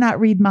you cannot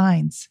read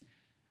minds.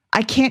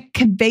 I can't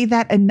convey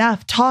that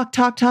enough. Talk.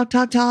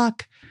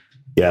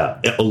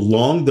 Yeah.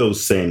 Along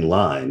those same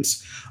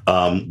lines,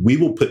 we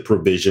will put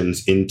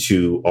provisions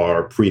into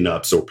our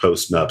prenups or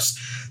postnups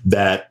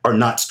that are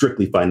not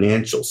strictly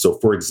financial. So,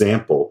 for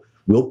example,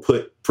 we'll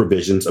put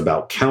provisions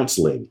about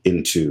counseling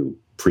into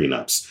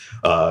prenups.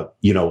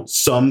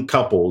 Some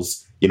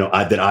couples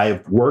that I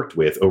have worked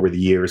with over the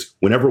years,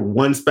 whenever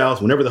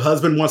the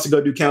husband wants to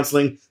go do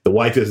counseling, the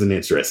wife isn't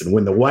interested. And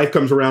when the wife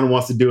comes around and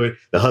wants to do it,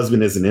 the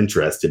husband isn't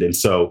interested. And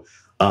so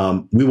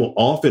we will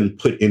often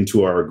put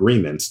into our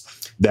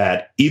agreements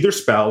that either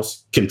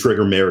spouse can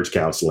trigger marriage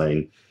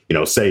counseling,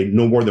 say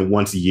no more than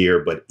once a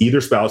year, but either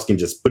spouse can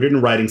just put it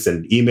in writing,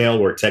 send an email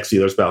or text the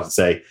other spouse and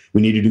say,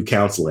 we need to do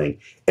counseling.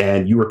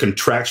 And you are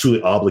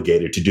contractually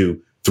obligated to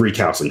do 3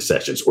 counseling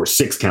sessions or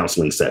 6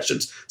 counseling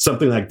sessions,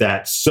 something like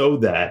that, so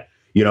that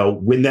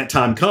when that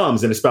time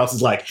comes and the spouse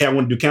is like, hey, I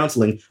want to do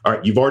counseling. All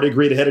right, you've already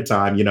agreed ahead of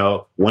time,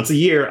 once a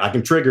year, I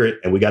can trigger it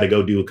and we got to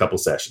go do a couple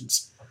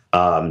sessions.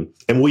 And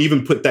we'll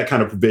even put that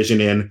kind of provision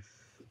in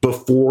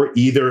before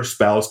either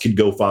spouse could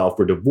go file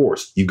for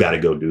divorce. You got to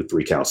go do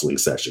 3 counseling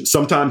sessions.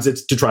 Sometimes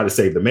it's to try to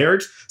save the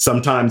marriage.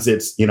 Sometimes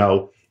it's,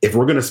 if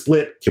we're going to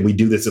split, can we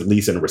do this at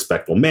least in a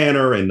respectful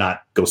manner and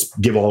not go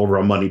give all of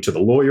our money to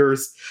the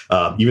lawyers?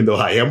 Even though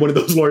I am one of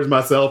those lawyers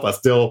myself, I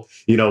still,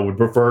 would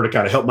prefer to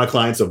kind of help my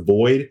clients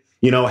avoid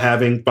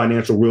having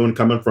financial ruin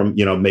coming from,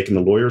 making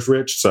the lawyers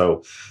rich.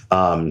 So,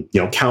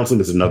 counseling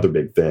is another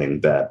big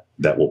thing that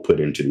we'll put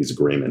into these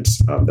agreements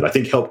that I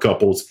think help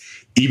couples,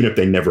 even if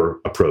they never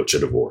approach a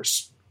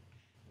divorce.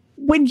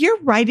 When you're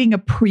writing a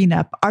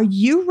prenup, are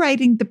you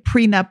writing the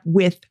prenup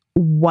with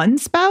one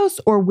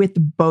spouse or with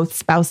both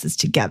spouses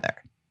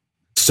together?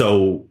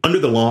 So under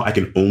the law, I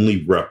can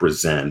only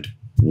represent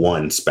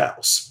one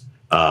spouse.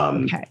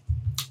 Okay.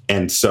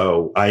 And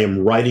so I am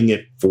writing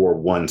it for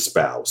one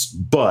spouse,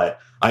 but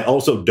I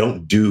also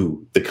don't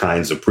do the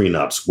kinds of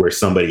prenups where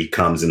somebody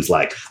comes and is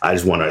like, I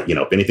just want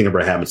to, if anything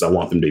ever happens, I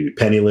want them to be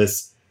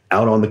penniless,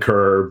 out on the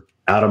curb,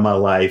 out of my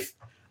life.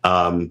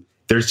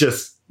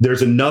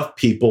 There's enough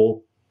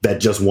people that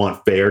just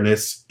want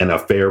fairness and a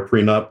fair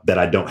prenup that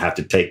I don't have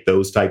to take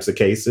those types of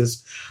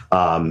cases.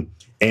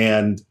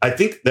 And I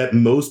think that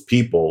most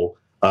people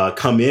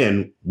come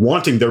in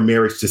wanting their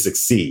marriage to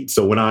succeed.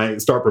 So when I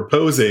start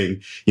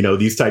proposing,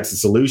 these types of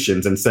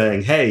solutions and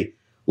saying, hey,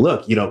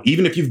 look,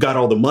 even if you've got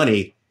all the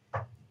money,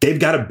 they've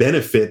got to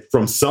benefit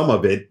from some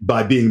of it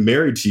by being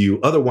married to you.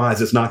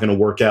 Otherwise, it's not going to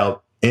work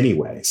out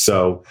anyway.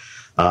 So,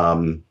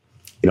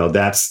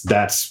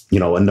 that's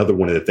another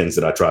one of the things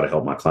that I try to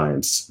help my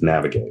clients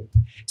navigate.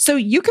 So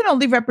you can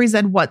only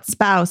represent what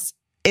spouse?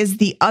 Is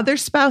the other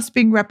spouse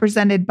being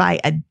represented by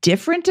a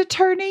different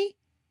attorney?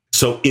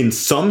 So in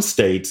some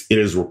states, it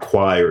is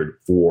required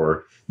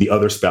for the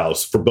other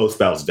spouse, for both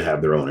spouses to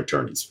have their own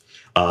attorneys.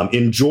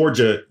 In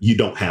Georgia, you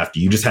don't have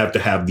to. You just have to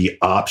have the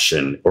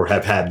option or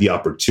have had the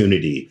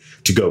opportunity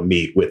to go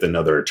meet with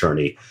another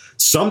attorney.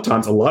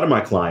 Sometimes a lot of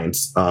my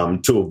clients,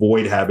 to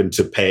avoid having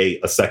to pay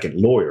a second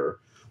lawyer,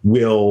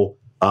 will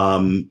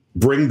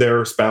bring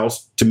their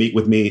spouse to meet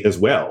with me as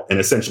well and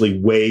essentially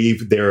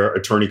waive their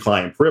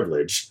attorney-client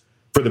privilege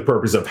for the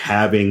purpose of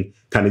having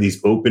kind of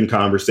these open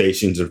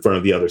conversations in front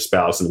of the other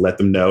spouse and let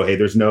them know, hey,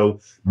 there's no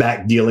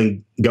back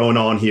dealing going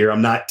on here.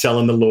 I'm not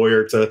telling the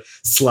lawyer to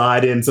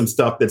slide in some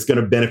stuff that's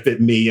going to benefit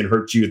me and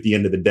hurt you at the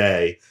end of the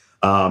day.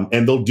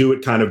 And they'll do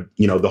it kind of,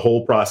 the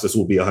whole process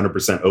will be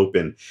 100%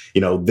 open.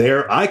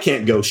 I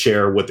can't go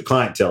share what the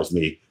client tells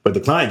me, but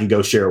the client can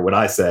go share what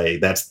I say.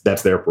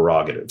 That's their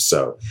prerogative.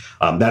 So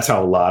that's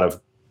how a lot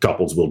of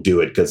couples will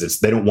do it, because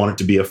they don't want it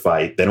to be a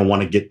fight. They don't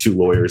want to get 2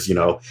 lawyers,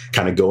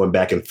 kind of going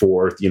back and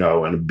forth, in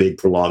a big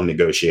prolonged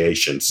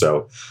negotiation.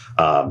 So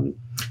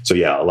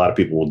yeah, a lot of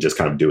people will just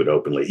kind of do it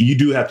openly. You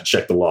do have to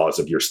check the laws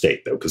of your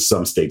state, though, because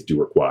some states do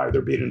require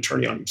there be an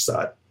attorney on each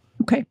side.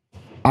 Okay.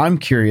 I'm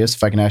curious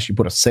if I can actually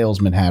put a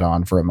salesman hat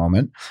on for a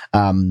moment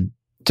to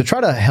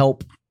try to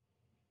help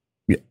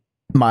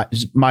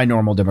my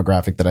normal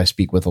demographic that I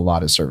speak with a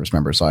lot is service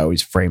members. So I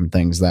always frame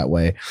things that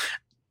way.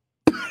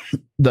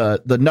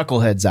 The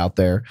knuckleheads out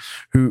there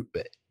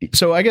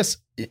so I guess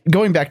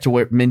going back to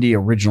what Mindy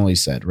originally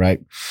said,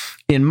 right?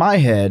 In my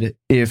head,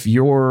 if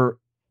you're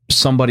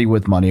somebody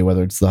with money,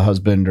 whether it's the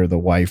husband or the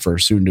wife or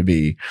soon to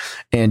be,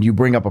 and you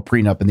bring up a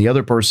prenup and the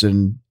other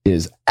person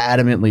is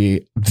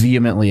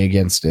vehemently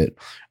against it,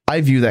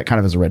 I view that kind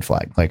of as a red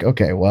flag. Like,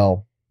 okay,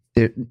 well,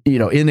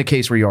 in the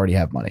case where you already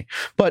have money,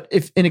 but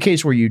if in a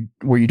case where you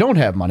don't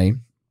have money,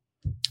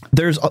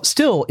 there's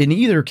still, in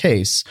either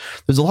case,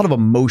 there's a lot of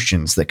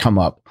emotions that come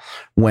up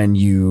when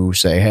you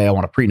say, hey, I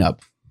want a prenup,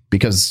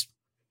 because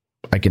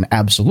I can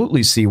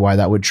absolutely see why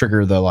that would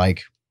trigger the,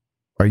 like,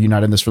 are you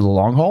not in this for the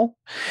long haul?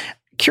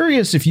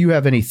 Curious if you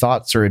have any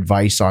thoughts or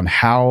advice on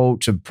how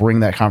to bring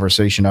that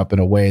conversation up in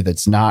a way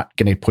that's not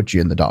going to put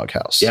you in the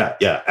doghouse. Yeah,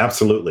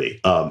 absolutely.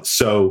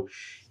 So,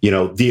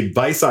 the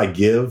advice I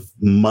give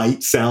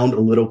might sound a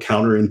little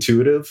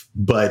counterintuitive,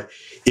 but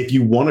if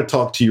you want to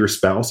talk to your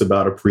spouse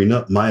about a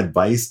prenup, my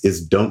advice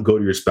is don't go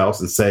to your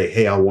spouse and say,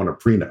 hey, I want a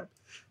prenup.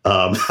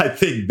 I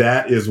think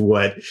that is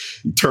what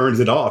turns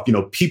it off.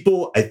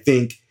 People, I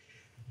think,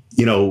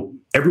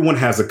 everyone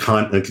has a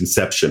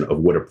conception of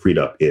what a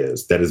prenup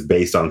is that is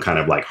based on kind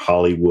of like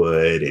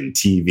Hollywood and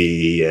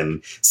TV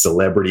and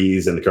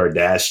celebrities and the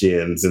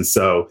Kardashians. And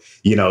so,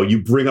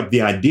 you bring up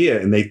the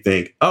idea and they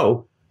think,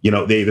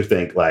 they either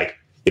think like,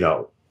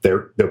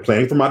 they're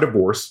planning for my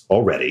divorce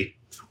already,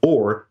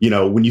 Or,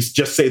 when you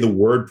just say the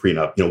word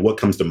prenup, what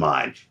comes to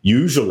mind?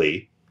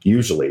 Usually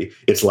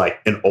it's like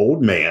an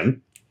old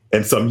man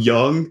and some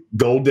young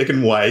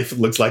gold-digging wife,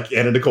 looks like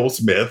Anna Nicole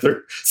Smith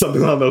or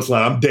something along those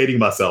lines. I'm dating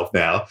myself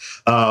now.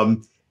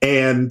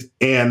 And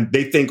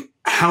they think,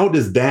 how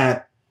does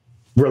that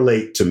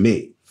relate to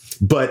me?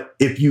 But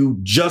if you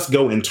just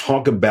go and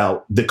talk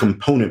about the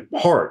component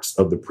parts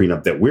of the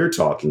prenup that we're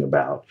talking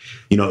about,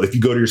 if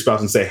you go to your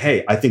spouse and say,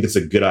 hey, I think it's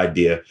a good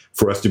idea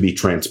for us to be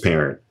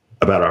transparent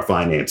about our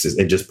finances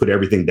and just put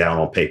everything down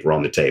on paper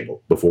on the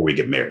table before we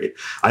get married.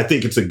 I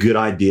think it's a good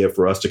idea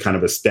for us to kind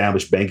of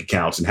establish bank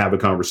accounts and have a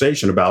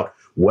conversation about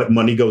what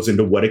money goes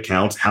into what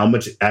accounts, how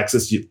much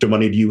access to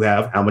money do you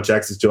have? How much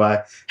access do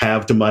I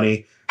have to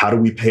money? How do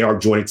we pay our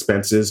joint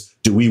expenses?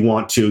 Do we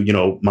want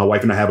to, my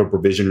wife and I have a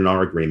provision in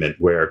our agreement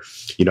where,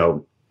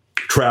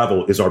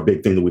 travel is our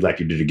big thing that we'd like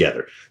to do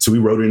together. So we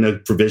wrote in a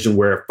provision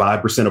where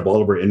 5% of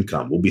all of our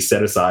income will be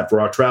set aside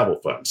for our travel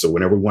fund. So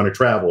whenever we want to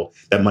travel,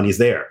 that money's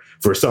there.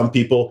 For some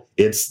people,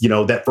 it's,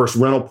 that first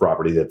rental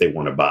property that they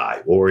want to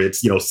buy, or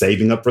it's,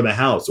 saving up for the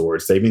house, or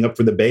saving up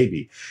for the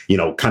baby,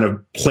 kind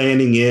of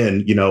planning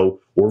in,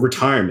 or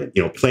retirement,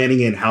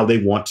 planning in how they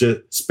want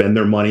to spend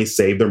their money,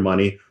 save their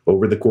money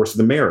over the course of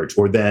the marriage.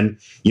 Or then,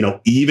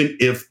 even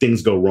if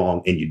things go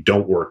wrong and you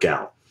don't work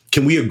out,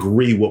 can we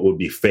agree what would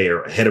be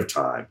fair ahead of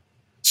time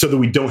so that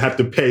we don't have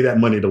to pay that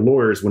money to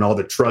lawyers when all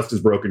the trust is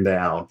broken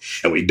down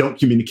and we don't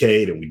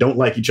communicate and we don't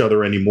like each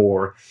other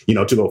anymore,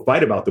 to go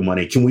fight about the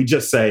money? Can we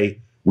just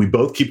say we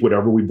both keep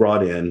whatever we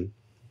brought in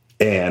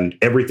and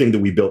everything that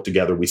we built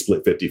together, we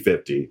split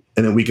 50-50,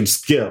 and then we can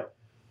skip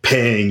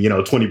paying,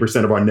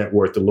 20% of our net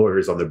worth to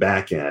lawyers on the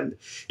back end,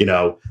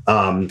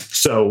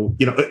 So,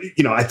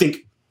 I think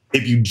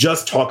if you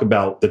just talk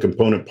about the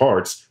component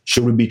parts,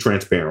 should we be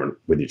transparent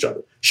with each other?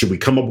 Should we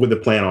come up with a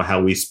plan on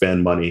how we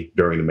spend money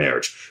during the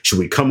marriage? Should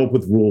we come up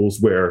with rules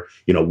where,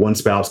 one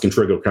spouse can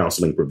trigger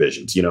counseling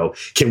provisions?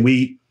 Can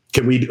we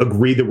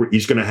agree that we're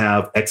each going to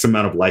have X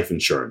amount of life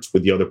insurance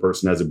with the other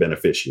person as a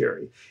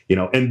beneficiary?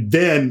 And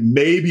then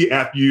maybe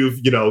after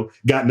you've,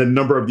 gotten a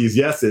number of these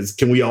yeses,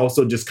 can we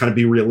also just kind of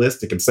be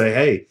realistic and say,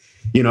 hey,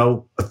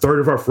 a third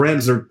of our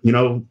friends are,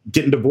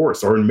 getting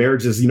divorced or in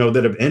marriages,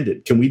 that have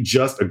ended. Can we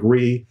just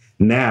agree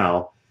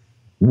now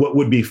what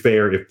would be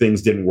fair if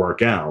things didn't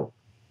work out?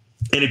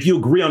 And if you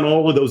agree on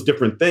all of those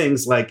different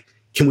things, like,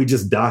 can we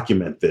just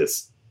document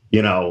this?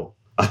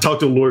 I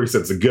talked to a lawyer who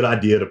said it's a good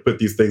idea to put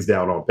these things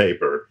down on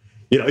paper.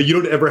 You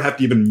don't ever have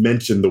to even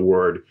mention the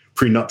word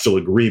prenuptial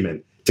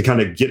agreement to kind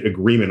of get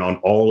agreement on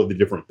all of the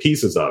different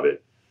pieces of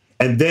it.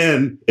 And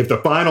then if the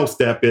final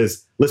step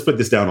is, let's put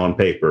this down on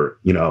paper,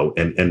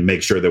 and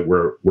make sure that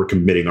we're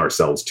committing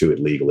ourselves to it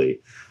legally,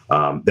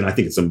 then I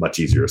think it's a much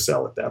easier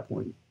sell at that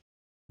point.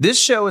 This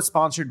show is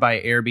sponsored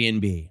by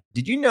Airbnb.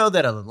 Did you know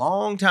that a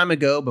long time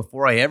ago,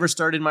 before I ever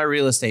started my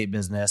real estate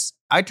business,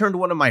 I turned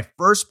one of my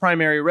first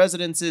primary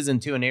residences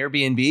into an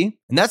Airbnb?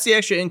 And that's the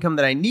extra income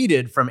that I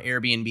needed from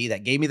Airbnb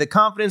that gave me the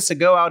confidence to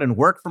go out and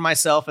work for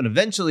myself and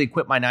eventually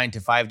quit my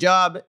 9-to-5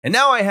 job. And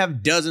now I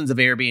have dozens of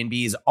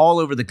Airbnbs all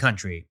over the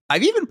country.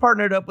 I've even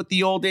partnered up with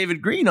the old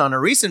David Green on a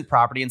recent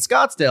property in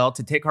Scottsdale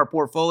to take our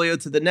portfolio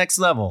to the next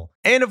level.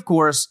 And of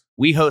course,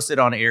 we host it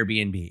on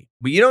Airbnb.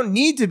 But you don't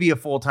need to be a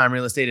full-time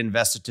real estate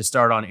investor to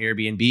start on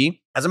Airbnb.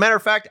 As a matter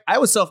of fact, I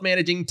was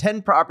self-managing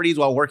 10 properties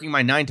while working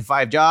my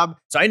 9-to-5 job,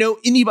 so I know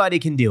anybody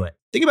can do it.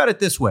 Think about it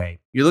this way.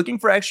 You're looking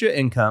for extra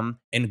income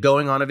and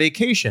going on a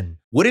vacation.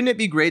 Wouldn't it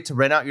be great to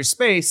rent out your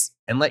space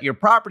and let your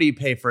property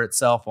pay for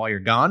itself while you're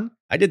gone?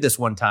 I did this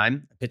one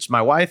time. I pitched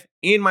my wife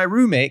and my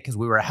roommate, because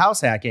we were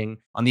house hacking,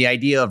 on the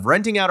idea of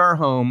renting out our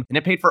home, and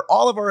it paid for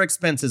all of our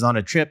expenses on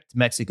a trip to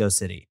Mexico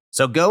City.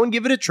 So go and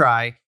give it a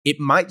try. It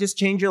might just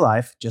change your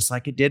life, just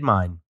like it did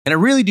mine. And I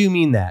really do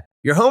mean that.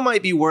 Your home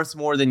might be worth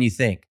more than you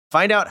think.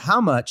 Find out how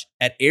much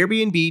at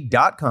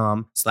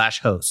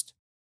airbnb.com/host.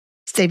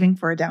 Saving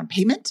for a down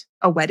payment,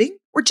 a wedding,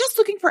 or just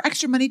looking for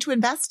extra money to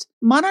invest?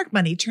 Monarch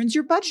Money turns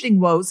your budgeting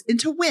woes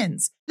into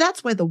wins.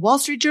 That's why the Wall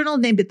Street Journal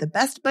named it the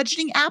best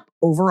budgeting app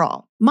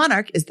overall.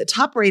 Monarch is the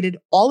top-rated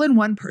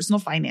all-in-one personal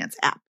finance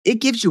app.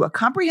 It gives you a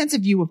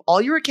comprehensive view of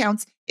all your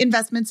accounts,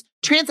 investments,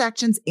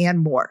 transactions, and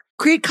more.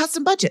 Create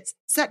custom budgets,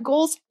 set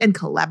goals, and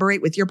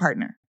collaborate with your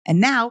partner. And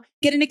now,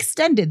 get an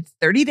extended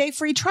 30-day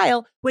free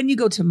trial when you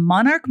go to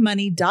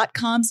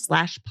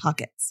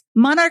monarchmoney.com/pockets.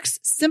 Monarch's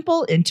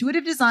simple,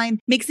 intuitive design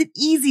makes it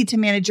easy to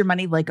manage your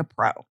money like a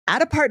pro.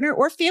 Add a partner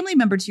or family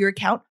member to your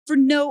account for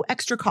no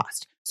extra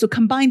cost, so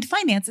combined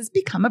finances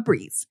become a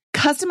breeze.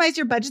 Customize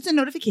your budgets and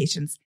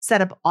notifications,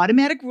 set up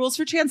automatic rules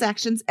for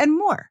transactions, and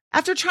more.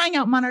 After trying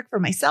out Monarch for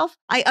myself,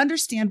 I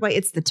understand why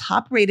it's the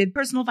top-rated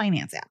personal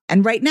finance app.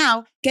 And right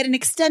now, get an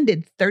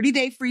extended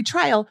 30-day free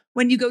trial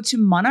when you go to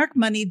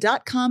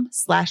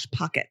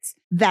monarchmoney.com/pockets.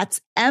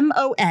 That's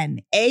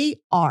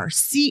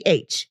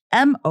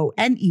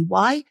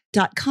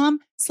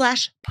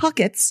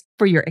monarchmoney.com/pockets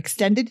for your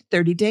extended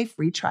 30-day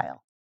free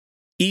trial.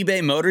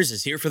 eBay Motors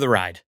is here for the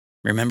ride.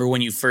 Remember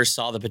when you first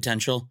saw the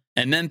potential?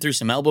 And then through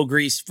some elbow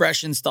grease,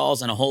 fresh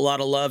installs, and a whole lot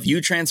of love, you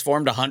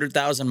transformed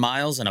 100,000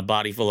 miles and a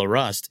body full of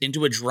rust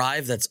into a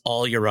drive that's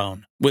all your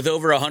own. With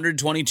over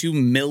 122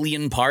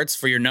 million parts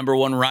for your number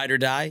one ride or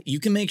die,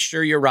 you can make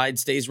sure your ride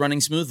stays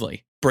running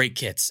smoothly. Brake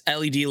kits,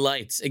 LED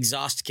lights,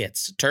 exhaust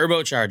kits,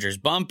 turbochargers,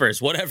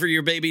 bumpers, whatever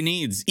your baby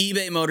needs,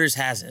 eBay Motors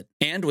has it.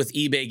 And with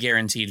eBay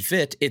Guaranteed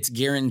Fit, it's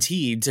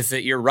guaranteed to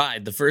fit your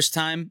ride the first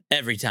time,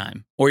 every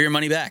time, or your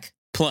money back.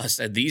 Plus,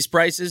 at these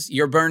prices,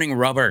 you're burning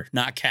rubber,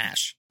 not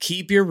cash.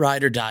 Keep your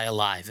ride or die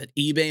alive at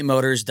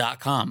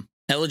ebaymotors.com.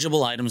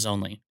 Eligible items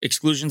only.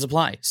 Exclusions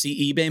apply.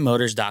 See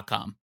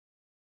ebaymotors.com.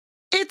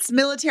 It's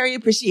Military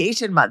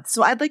Appreciation Month,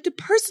 so I'd like to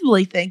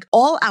personally thank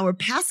all our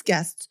past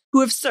guests who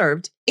have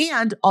served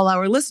and all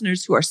our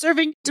listeners who are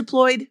serving,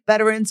 deployed,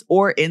 veterans,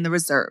 or in the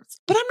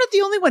reserves. But I'm not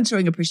the only one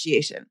showing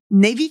appreciation.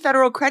 Navy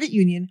Federal Credit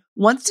Union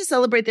wants to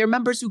celebrate their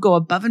members who go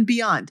above and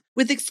beyond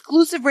with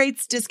exclusive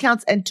rates,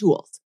 discounts, and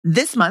tools.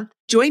 This month,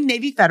 join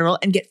Navy Federal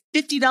and get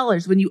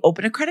 $50 when you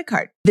open a credit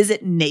card.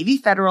 Visit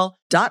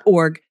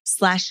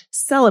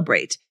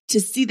NavyFederal.org/celebrate to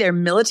see their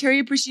Military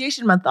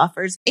Appreciation Month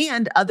offers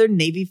and other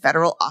Navy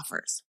Federal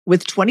offers.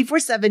 With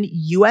 24/7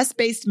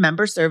 U.S.-based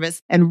member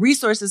service and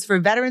resources for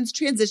veterans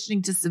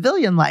transitioning to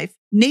civilian life,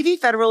 Navy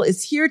Federal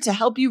is here to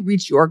help you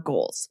reach your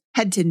goals.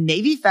 Head to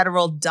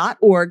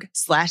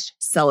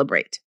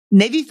NavyFederal.org/celebrate.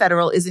 Navy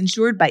Federal is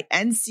insured by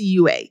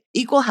NCUA,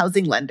 Equal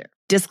Housing Lender.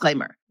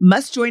 Disclaimer,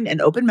 must join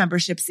an open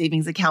membership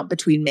savings account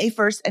between May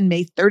 1st and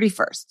May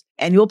 31st.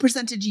 Annual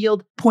percentage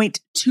yield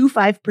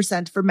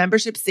 0.25% for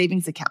membership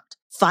savings account.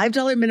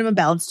 $5 minimum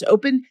balance to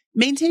open,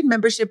 maintain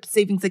membership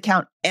savings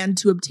account, and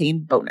to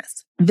obtain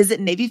bonus. Visit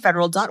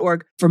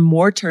NavyFederal.org for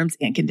more terms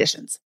and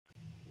conditions.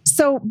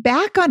 So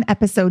back on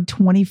episode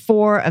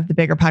 24 of the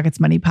Bigger Pockets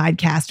Money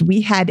podcast, we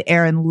had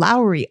Erin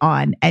Lowry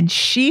on, and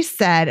she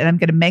said, and I'm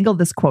going to mangle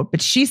this quote, but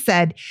she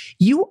said,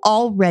 you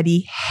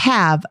already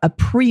have a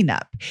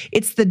prenup.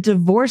 It's the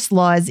divorce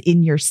laws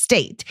in your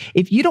state.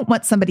 If you don't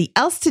want somebody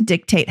else to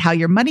dictate how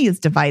your money is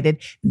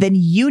divided, then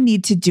you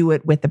need to do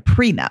it with a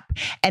prenup.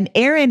 And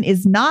Erin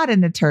is not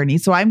an attorney,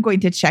 so I'm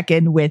going to check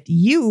in with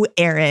you,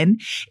 Erin.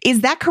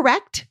 Is that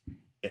correct?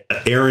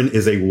 Erin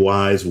is a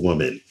wise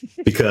woman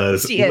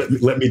because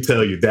let me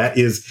tell you, that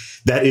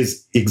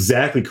is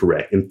exactly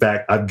correct. In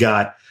fact, I've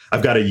got a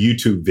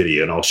YouTube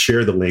video, and I'll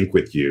share the link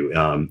with you.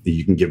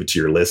 You can give it to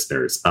your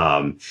listeners.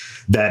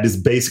 That is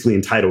basically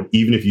entitled,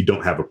 "Even If You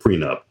Don't Have a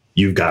Prenup,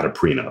 You've Got a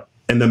Prenup."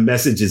 And the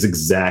message is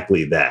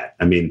exactly that.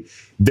 I mean,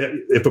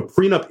 if a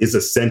prenup is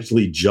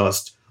essentially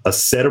just a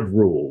set of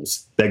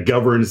rules that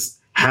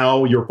governs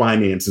how your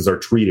finances are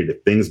treated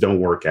if things don't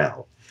work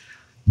out,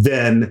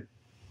 then,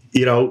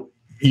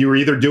 you're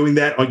either doing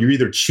that, or you're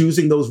either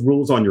choosing those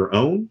rules on your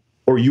own,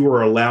 or you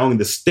are allowing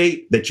the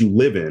state that you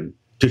live in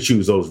to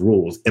choose those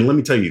rules. And let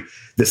me tell you,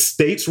 the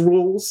state's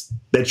rules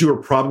that you are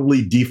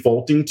probably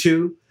defaulting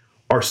to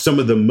are some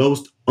of the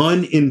most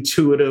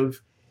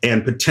unintuitive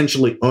and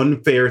potentially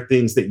unfair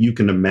things that you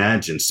can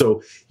imagine.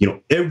 So,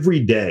 every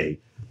day,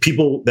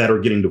 people that are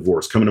getting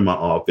divorced come into my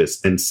office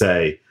and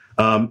say,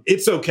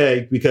 it's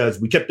okay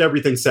because we kept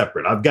everything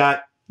separate. I've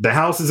got the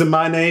house is in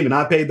my name and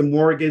I paid the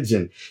mortgage,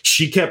 and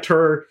she kept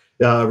her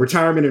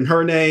retirement in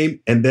her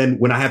name. And then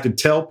when I have to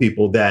tell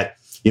people that,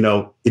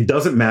 it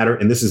doesn't matter,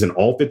 and this is in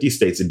all 50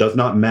 states, it does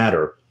not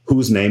matter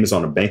whose name is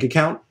on a bank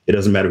account. It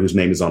doesn't matter whose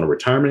name is on a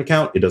retirement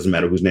account. It doesn't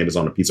matter whose name is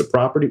on a piece of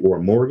property or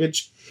a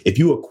mortgage. If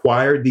you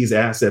acquired these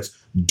assets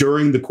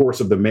during the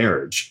course of the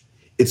marriage,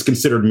 it's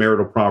considered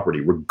marital property,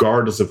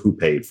 regardless of who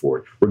paid for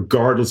it,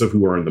 regardless of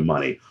who earned the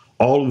money.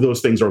 All of those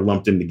things are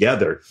lumped in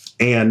together.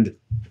 And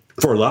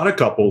for a lot of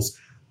couples,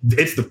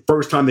 it's the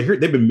first time they hear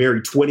it. They've been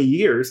married 20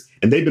 years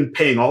and they've been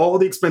paying all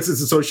the expenses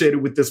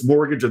associated with this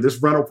mortgage or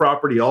this rental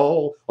property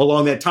all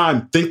along that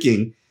time,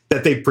 thinking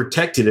that they've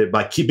protected it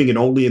by keeping it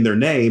only in their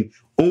name,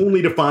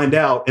 only to find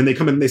out. And they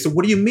come in and they say,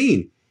 what do you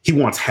mean he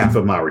wants half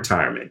of my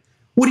retirement?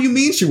 What do you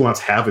mean she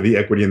wants half of the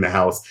equity in the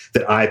house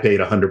that I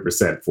paid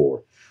 100%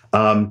 for?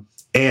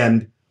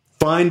 And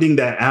finding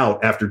that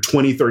out after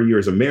 20, 30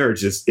 years of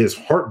marriage is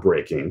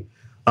heartbreaking.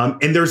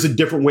 And there's a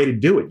different way to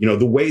do it.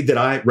 The way that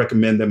I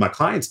recommend that my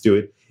clients do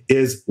it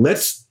is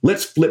let's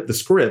flip the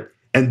script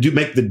and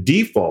make the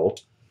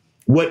default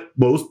what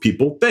most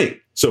people think.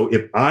 So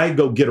if I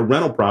go get a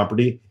rental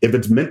property, if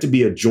it's meant to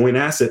be a joint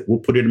asset, we'll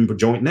put it in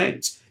joint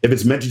names. If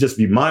it's meant to just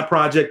be my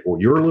project or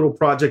your little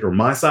project or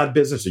my side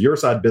business or your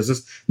side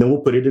business, then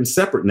we'll put it in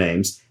separate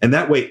names. And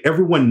that way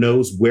everyone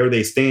knows where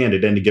they stand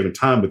at any given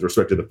time with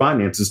respect to the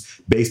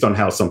finances based on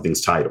how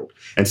something's titled.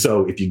 And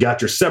so if you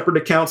got your separate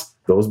accounts,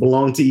 those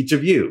belong to each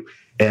of you.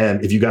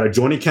 And if you got a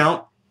joint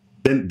account,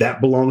 then that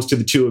belongs to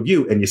the two of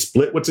you. And you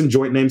split what's in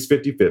joint names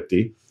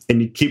 50-50,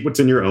 and you keep what's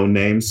in your own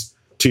names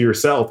to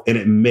yourself. And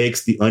it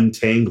makes the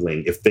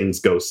untangling, if things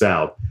go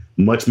south,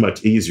 much,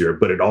 much easier.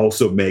 But it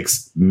also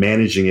makes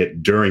managing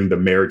it during the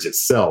marriage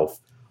itself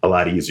a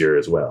lot easier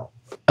as well.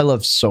 I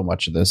love so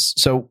much of this.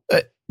 So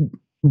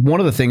one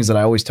of the things that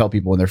I always tell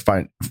people when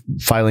they're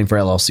filing for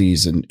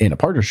LLCs in a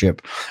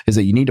partnership is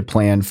that you need to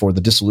plan for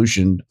the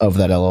dissolution of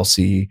that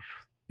LLC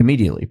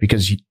immediately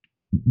because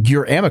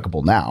you're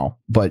amicable now,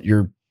 but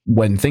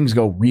when things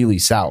go really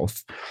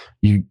south,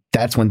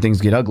 that's when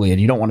things get ugly,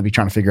 and you don't want to be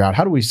trying to figure out,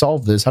 how do we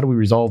solve this? How do we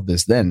resolve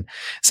this? Then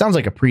it sounds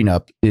like a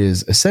prenup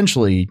is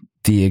essentially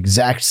the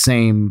exact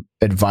same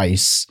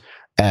advice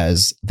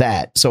as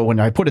that. So when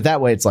I put it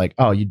that way, it's like,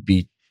 oh, you'd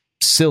be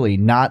silly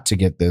not to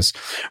get this.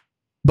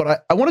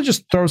 But I want to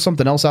just throw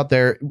something else out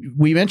there.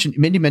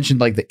 Mindy mentioned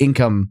like the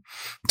income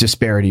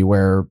disparity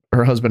where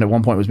her husband at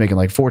one point was making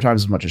like 4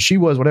 times as much as she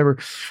was, whatever.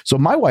 So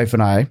my wife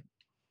and I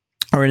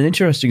are in an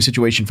interesting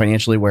situation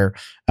financially where,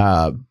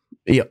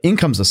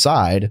 incomes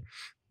aside,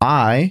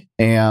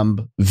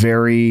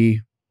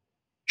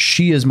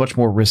 she is much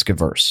more risk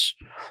averse.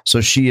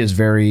 So she is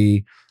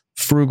very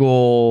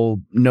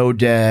frugal, no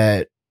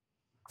debt,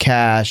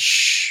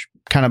 cash,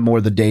 kind of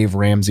more the Dave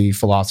Ramsey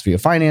philosophy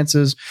of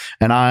finances.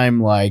 And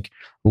I'm like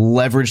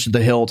leveraged to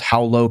the hilt.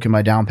 How low can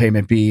my down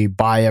payment be?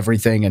 Buy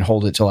everything and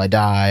hold it till I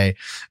die,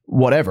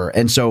 whatever.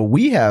 And so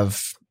we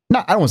have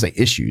I don't want to say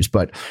issues,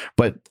 but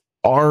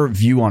our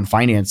view on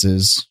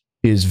finances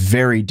is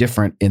very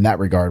different in that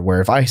regard,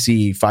 where if I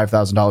see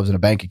 $5,000 in a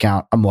bank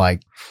account, I'm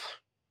like,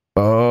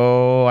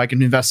 oh, I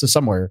can invest this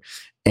somewhere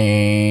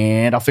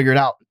and I'll figure it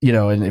out,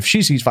 and if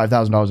she sees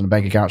 $5,000 in a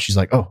bank account, she's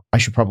like, oh, I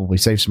should probably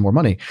save some more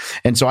money.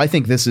 And so I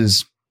think this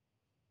is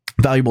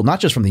valuable,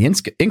 not just from the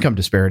income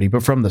disparity,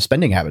 but from the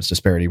spending habits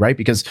disparity, right?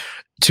 Because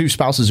 2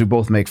 spouses who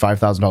both make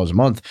 $5,000 a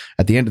month,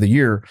 at the end of the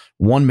year,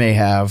 one may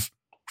have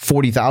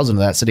 40,000 of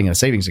that sitting in a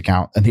savings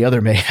account, and the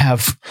other may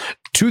have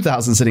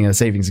 2,000 sitting in a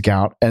savings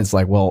account. And it's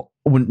like, well,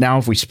 now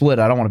if we split,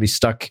 I don't want to be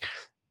stuck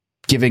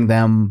giving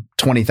them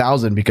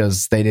 20,000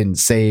 because they didn't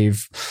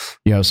save,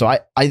 so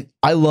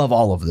I love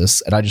all of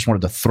this. And I just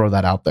wanted to throw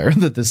that out there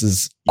that this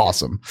is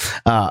awesome.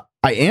 I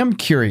am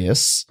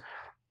curious,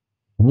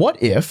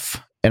 what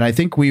if, and I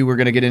think we were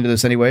going to get into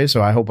this anyway,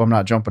 so I hope I'm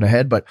not jumping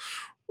ahead, but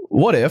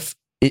what if,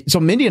 so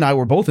Mindy and I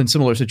were both in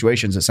similar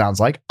situations, it sounds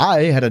like.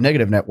 I had a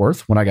negative net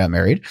worth when I got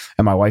married,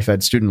 and my wife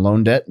had student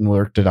loan debt and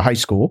worked at a high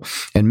school,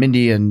 and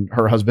Mindy and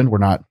her husband were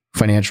not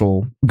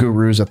financial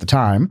gurus at the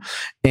time.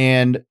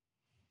 And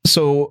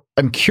so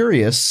I'm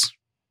curious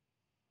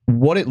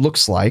what it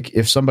looks like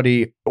if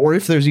somebody, or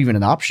if there's even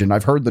an option.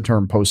 I've heard the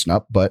term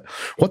post-nup, but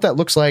what that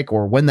looks like,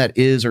 or when that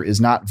is or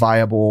is not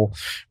viable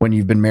when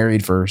you've been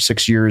married for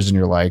 6 years and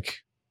you're like,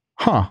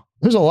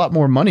 there's a lot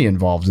more money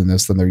involved in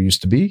this than there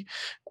used to be.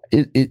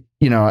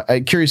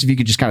 I'm curious if you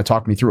could just kind of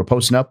talk me through a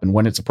post-nup and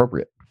when it's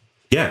appropriate.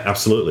 Yeah,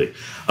 absolutely.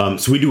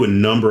 So we do a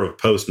number of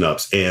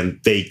post-nups, and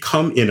they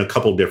come in a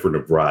couple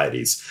different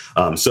varieties.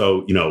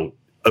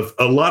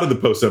 A lot of the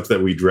post-nups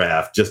that we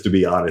draft, just to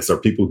be honest, are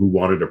people who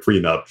wanted a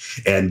prenup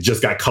and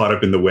just got caught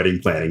up in the wedding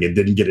planning and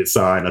didn't get it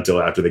signed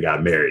until after they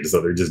got married.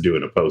 So they're just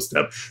doing a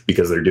post-nup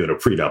because they're doing a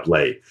prenup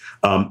late.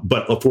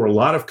 But for a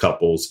lot of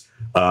couples,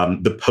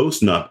 the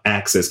post-nup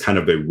acts as kind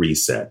of a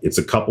reset. It's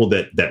a couple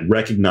that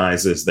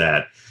recognizes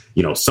that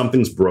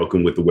something's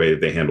broken with the way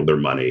that they handle their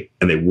money,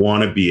 and they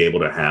want to be able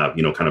to have,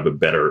 kind of a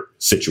better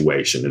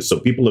situation. And so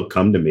people have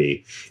come to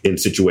me in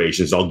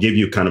situations. I'll give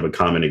you kind of a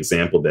common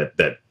example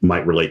that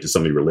might relate to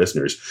some of your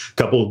listeners.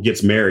 Couple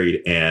gets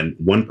married, and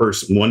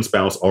one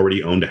spouse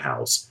already owned a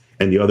house,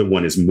 and the other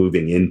one is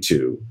moving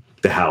into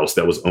the house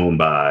that was owned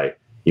by,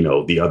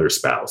 the other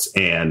spouse.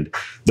 And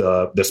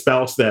the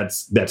spouse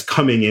that's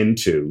coming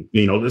into,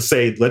 let's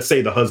say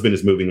the husband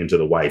is moving into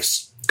the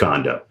wife's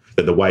condo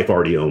that the wife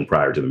already owned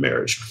prior to the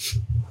marriage.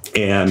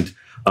 And,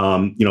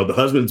 the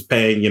husband's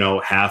paying,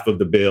 half of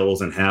the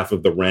bills and half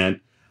of the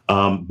rent.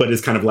 But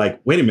it's kind of like,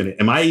 wait a minute,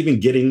 am I even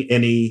getting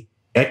any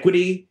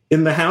equity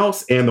in the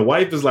house? And the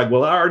wife is like,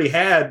 well, I already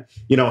had,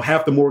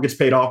 half the mortgage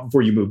paid off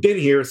before you moved in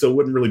here. So it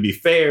wouldn't really be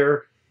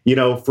fair,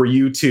 for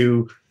you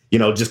to,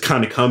 just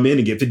kind of come in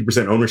and get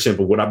 50% ownership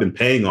of what I've been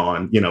paying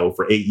on,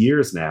 for 8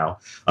 years now.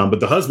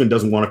 But the husband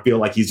doesn't want to feel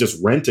like he's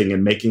just renting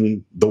and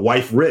making the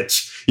wife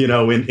rich, in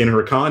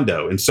her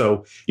condo. And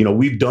so,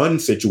 we've done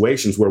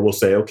situations where we'll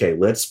say, okay,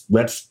 let's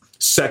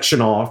section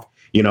off,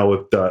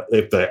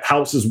 if the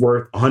house is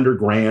worth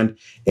 $100,000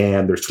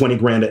 and there's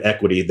 $20,000 of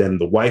equity, then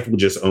the wife will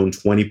just own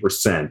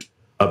 20%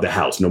 of the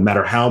house, no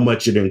matter how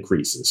much it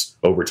increases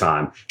over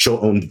time. She'll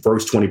own the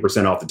first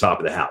 20% off the top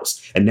of the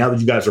house. And now that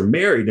you guys are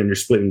married and you're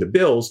splitting the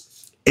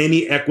bills,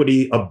 any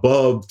equity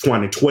above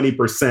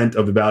 20%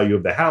 of the value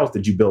of the house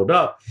that you build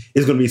up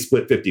is going to be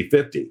split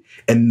 50-50.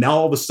 And now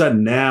all of a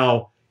sudden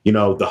the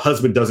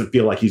husband doesn't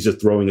feel like he's just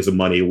throwing his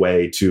money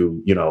away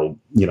to,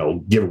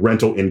 give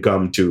rental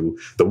income to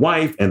the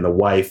wife, and the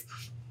wife,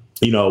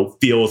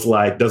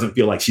 doesn't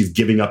feel like she's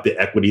giving up the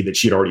equity that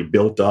she'd already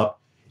built up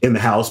in the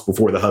house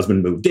before the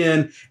husband moved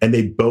in, and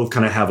they both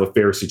kind of have a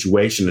fair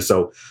situation. And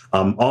so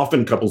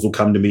often couples will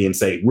come to me and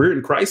say, we're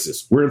in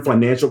crisis. We're in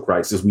financial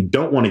crisis. We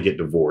don't want to get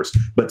divorced,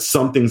 but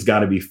something's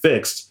got to be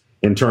fixed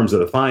in terms of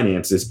the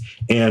finances.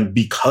 And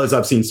because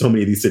I've seen so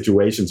many of these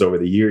situations over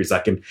the years, I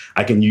can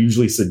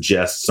usually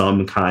suggest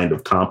some kind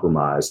of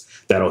compromise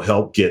that'll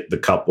help get the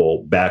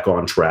couple back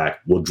on track.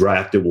 We'll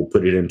draft it, we'll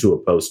put it into a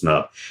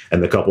post-nup,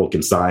 and the couple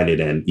can sign it.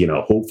 And,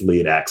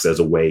 hopefully it acts as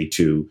a way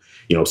to,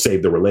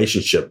 save the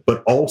relationship.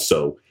 But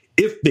also,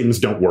 if things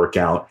don't work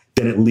out,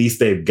 then at least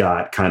they've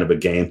got kind of a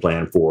game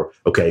plan for,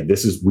 okay,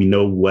 we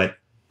know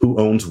who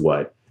owns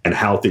what and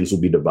how things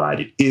will be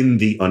divided in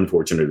the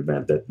unfortunate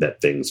event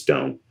that things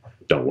don't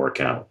work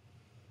out.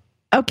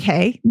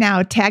 Okay.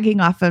 Now, tagging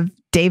off of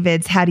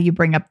David's, how do you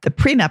bring up the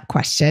prenup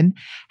question?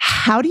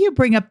 How do you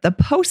bring up the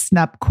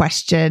postnup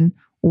question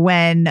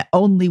when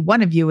only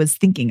one of you is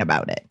thinking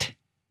about it?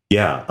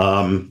 Yeah.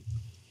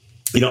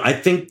 I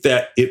think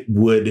that it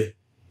would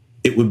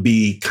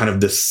be kind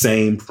of the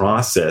same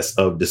process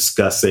of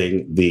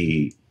discussing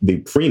the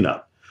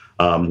prenup,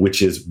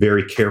 which is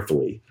very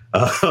carefully.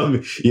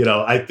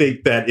 I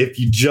think that if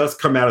you just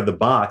come out of the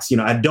box,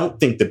 I don't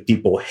think that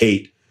people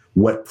hate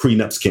what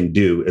prenups can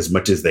do as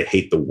much as they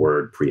hate the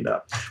word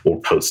prenup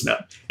or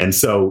postnup. And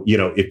so,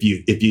 if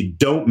you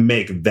don't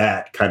make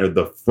that kind of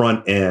the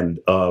front end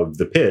of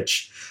the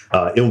pitch,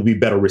 it will be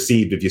better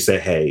received if you say,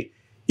 hey,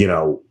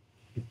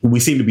 we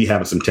seem to be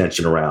having some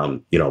tension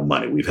around,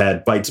 money. We've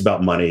had fights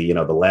about money,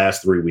 the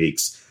last 3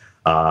 weeks.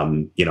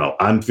 I'm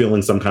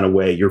feeling some kind of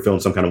way. You're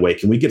feeling some kind of way.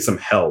 Can we get some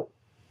help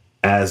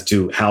as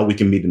to how we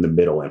can meet in the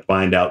middle and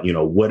find out,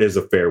 what is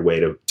a fair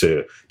way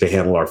to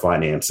handle our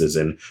finances?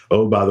 And,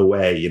 oh, by the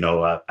way,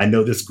 I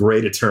know this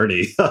great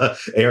attorney,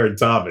 Aaron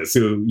Thomas,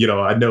 who,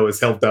 I know has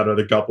helped out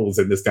other couples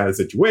in this kind of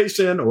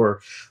situation,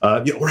 or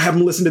have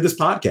them listen to this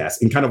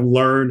podcast and kind of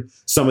learn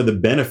some of the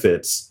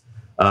benefits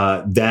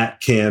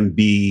that can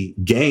be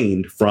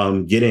gained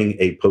from getting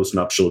a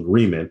postnuptial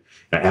agreement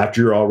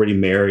after you're already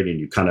married and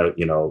you kind of,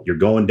 you're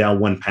going down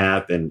one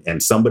path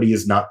and somebody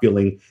is not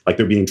feeling like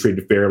they're being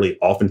treated fairly.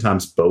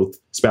 Oftentimes both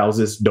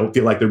spouses don't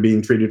feel like they're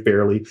being treated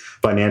fairly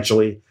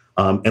financially.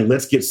 And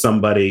let's get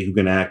somebody who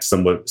can act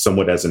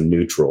somewhat as a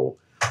neutral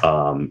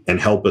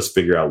and help us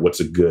figure out what's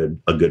a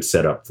good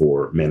setup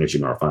for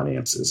managing our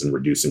finances and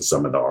reducing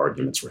some of the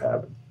arguments we're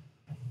having.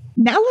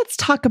 Now let's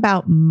talk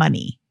about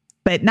money,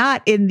 but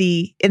not in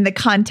the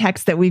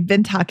context that we've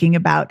been talking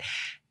about.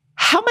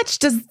 How much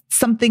does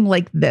something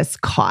like this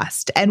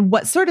cost? And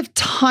what sort of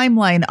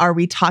timeline are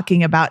we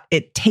talking about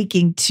it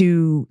taking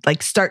to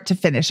start to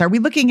finish? Are we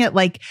looking at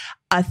a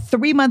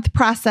 3-month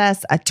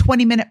process, a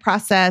 20-minute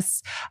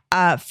process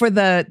for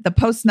the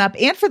postnup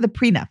and for the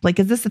prenup?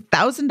 Is this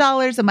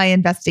 $1,000? Am I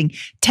investing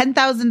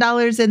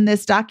 $10,000 in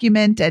this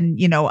document and,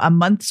 a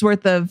month's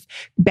worth of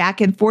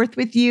back and forth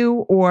with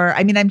you? Or,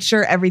 I'm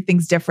sure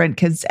everything's different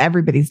because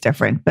everybody's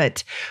different,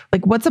 but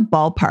what's a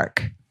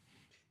ballpark?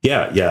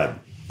 Yeah.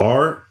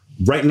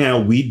 Right now,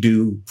 we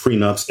do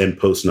prenups and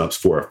postnups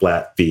for a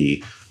flat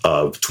fee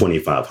of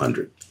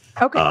 $2,500.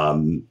 Okay.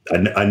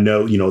 I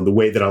know, the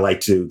way that I like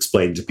to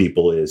explain to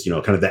people is,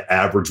 kind of the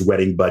average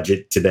wedding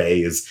budget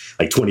today is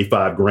like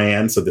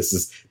 $25,000. So this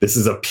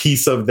is a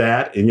piece of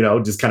that, and,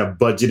 just kind of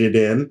budget it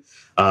in.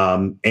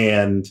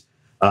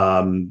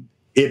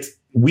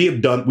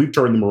 We've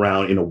turned them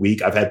around in a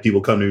week. I've had people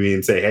come to me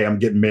and say, hey, I'm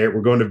getting married.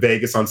 We're going to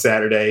Vegas on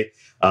Saturday.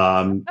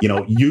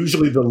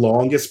 Usually the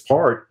longest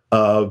part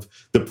of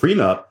the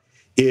prenup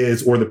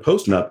or the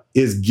postnup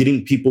is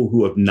getting people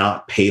who have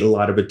not paid a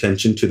lot of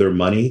attention to their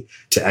money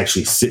to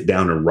actually sit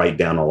down and write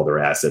down all their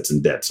assets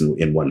and debts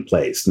in one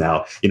place.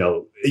 Now,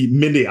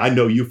 Mindy, I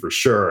know you for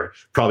sure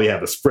probably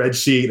have a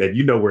spreadsheet and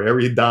you know where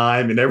every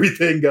dime and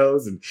everything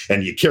goes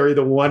and you carry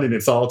the one and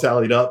it's all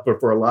tallied up. But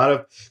for a lot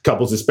of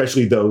couples,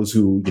 especially those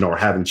who, are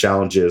having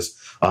challenges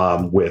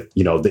with,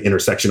 the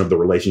intersection of the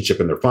relationship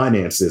and their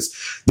finances,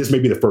 this may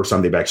be the first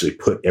time they've actually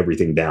put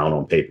everything down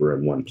on paper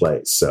in one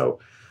place.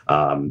 So,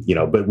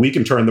 but we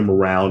can turn them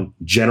around.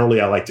 Generally,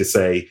 I like to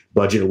say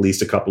budget at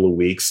least a couple of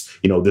weeks.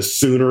 The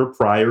sooner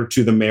prior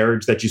to the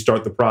marriage that you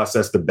start the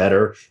process, the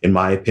better, in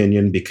my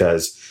opinion,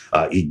 because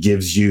it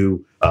gives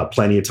you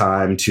plenty of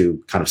time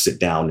to kind of sit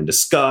down and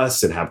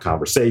discuss and have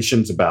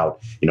conversations about,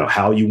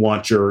 how you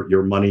want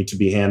your money to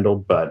be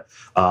handled. But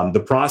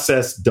the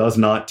process does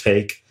not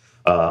take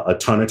a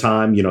ton of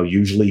time,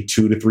 usually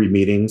 2 to 3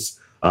 meetings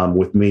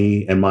with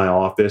me and my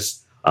office.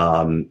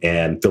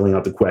 And filling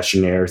out the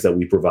questionnaires that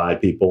we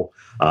provide people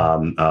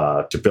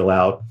to fill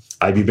out.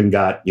 I've even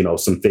got,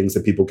 some things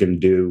that people can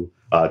do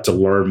to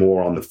learn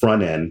more on the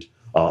front end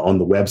on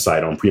the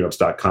website on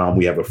prenups.com.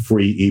 We have a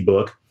free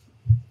ebook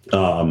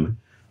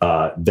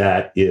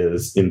that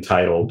is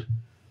entitled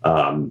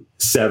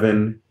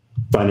 7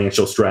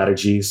 Financial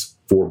Strategies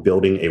for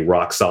Building a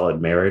Rock Solid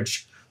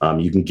Marriage.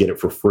 You can get it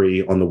for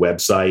free on the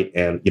website.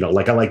 And,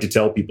 like I like to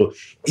tell people,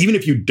 even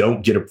if you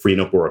don't get a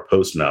prenup or a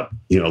postnup,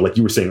 like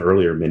you were saying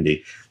earlier,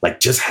 Mindy,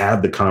 just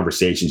have the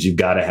conversations. You've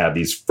got to have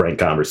these frank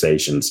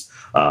conversations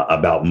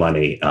about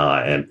money.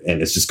 And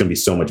it's just going to be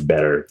so much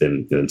better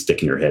than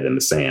sticking your head in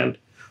the sand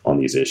on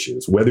these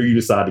issues. Whether you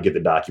decide to get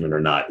the document or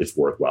not, it's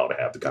worthwhile to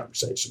have the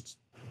conversations.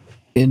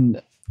 In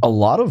a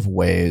lot of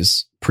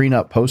ways,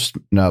 prenup,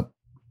 postnup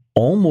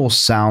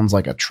almost sounds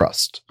like a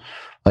trust.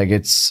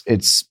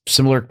 It's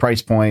similar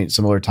price point,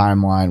 similar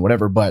timeline,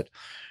 whatever. But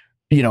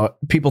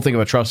people think of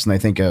a trust and they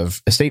think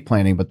of estate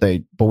planning, but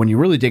when you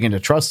really dig into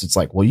trust, it's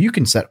like, well, you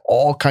can set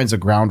all kinds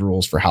of ground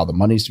rules for how the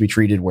money's to be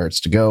treated, where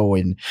it's to go.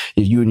 And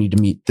you need to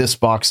meet this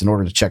box in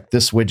order to check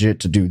this widget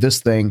to do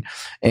this thing.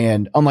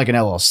 And unlike an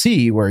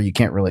LLC where you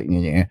can't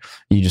really,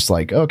 you just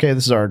like, okay,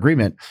 this is our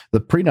agreement. The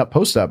prenup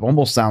post-up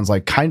almost sounds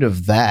like kind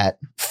of that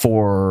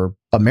for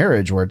a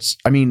marriage where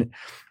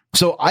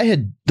so I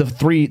had the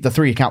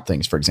three account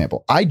things, for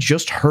example. I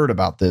just heard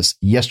about this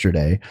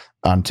yesterday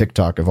on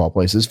TikTok, of all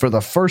places, for the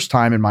first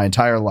time in my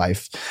entire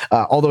life.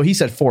 Although he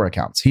said 4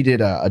 accounts. He did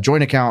a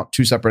joint account,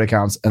 2 separate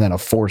accounts, and then a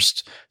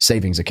forced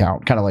savings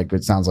account. Kind of like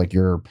it sounds like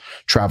your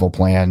travel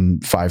plan,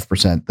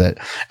 5% that,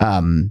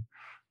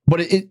 but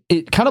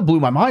it kind of blew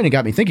my mind and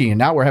got me thinking. And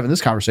now we're having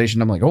this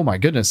conversation. I'm like, oh my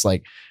goodness,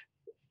 like,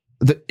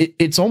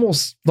 it's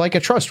almost like a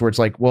trust where it's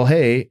like, well,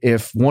 hey,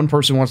 if one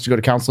person wants to go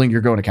to counseling, you're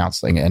going to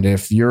counseling. And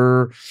if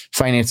your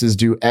finances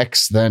do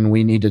X, then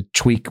we need to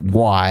tweak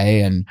Y.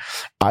 And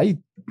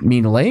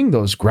laying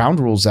those ground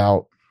rules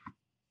out,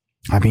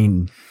 I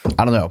don't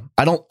know.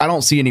 I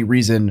don't see any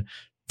reason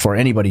for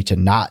anybody to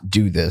not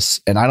do this.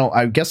 And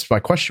I guess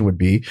my question would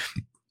be,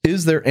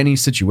 is there any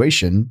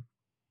situation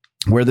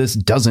where this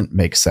doesn't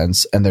make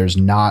sense and there's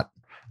not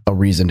a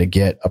reason to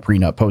get a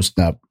prenup,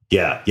 postnup?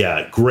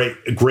 Yeah.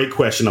 Great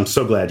question. I'm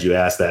so glad you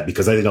asked that,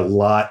 because I think a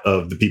lot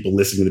of the people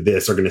listening to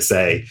this are going to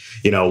say,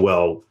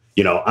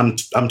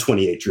 I'm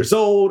 28 years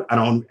old. I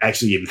don't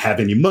actually even have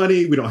any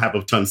money. We don't have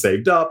a ton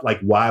saved up. Like,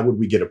 why would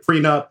we get a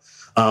prenup?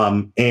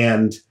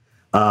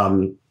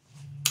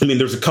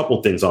 There's a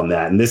couple things on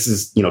that. And this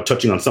is,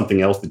 touching on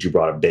something else that you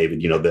brought up, David,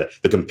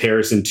 the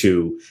comparison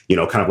to,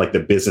 kind of like the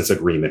business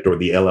agreement or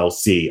the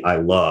LLC, I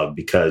love,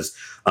 because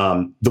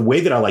the way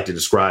that I like to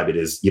describe it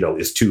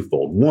is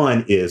twofold.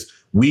 One is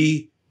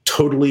we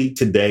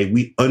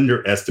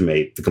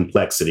underestimate the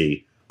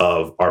complexity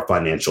of our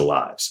financial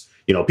lives.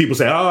 People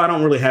say, oh, I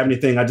don't really have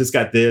anything. I just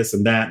got this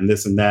and that and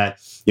this and that.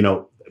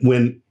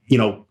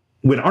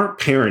 When our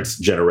parents'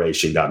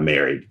 generation got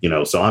married,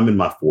 so I'm in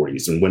my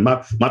 40s, and when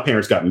my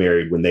parents got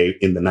married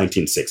in the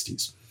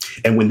 1960s,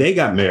 and when they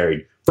got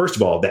married, first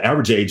of all, the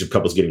average age of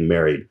couples getting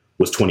married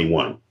was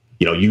 21.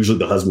 Usually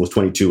the husband was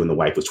 22 and the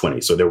wife was 20.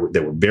 So they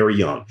were very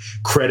young.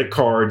 Credit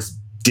cards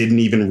didn't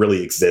even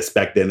really exist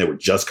back then. They were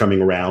just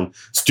coming around.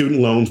 Student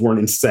loans weren't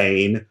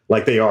insane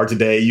like they are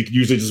today. You could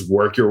usually just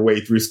work your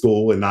way through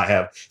school and not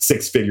have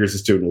 6 figures of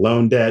student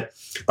loan debt.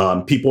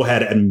 People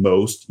had at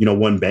most,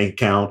 one bank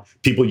account.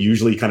 People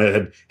usually kind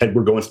of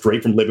were going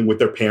straight from living with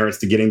their parents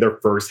to getting their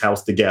first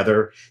house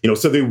together.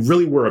 So they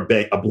really were a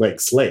blank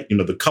slate.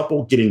 The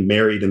couple getting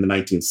married in the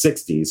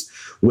 1960s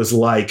was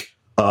like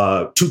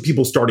 2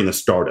 people starting a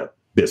startup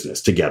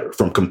business together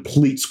from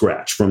complete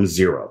scratch, from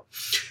zero.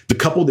 The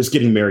couple that's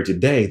getting married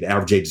today, the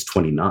average age is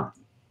 29.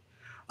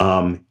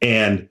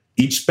 And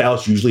each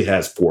spouse usually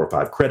has 4 or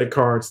 5 credit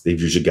cards.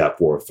 They've usually got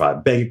 4 or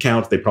 5 bank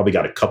accounts. They probably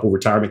got a couple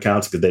retirement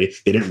accounts because they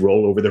didn't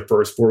roll over their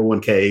first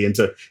 401k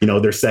into,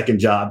 their second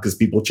job, because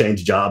people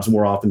change jobs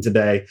more often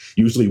today.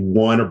 Usually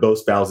one or both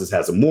spouses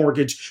has a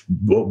mortgage.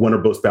 One or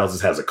both spouses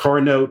has a car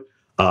note,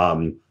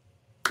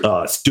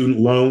 student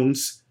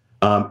loans.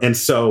 And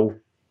so,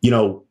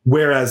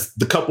 whereas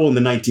the couple in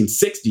the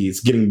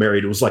 1960s getting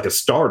married, it was like a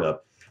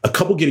startup. A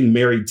couple getting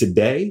married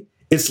today,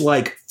 it's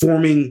like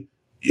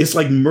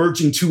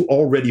merging 2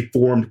 already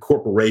formed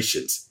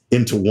corporations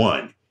into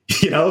one,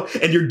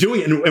 and you're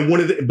doing it.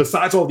 And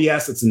besides all the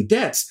assets and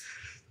debts,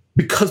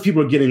 because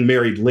people are getting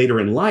married later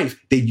in life,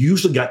 they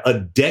usually got a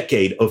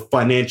decade of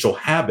financial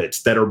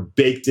habits that are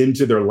baked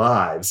into their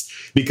lives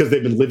because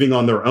they've been living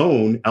on their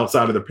own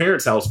outside of their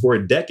parents' house for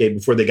a decade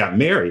before they got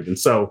married. And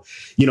so,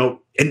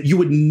 and you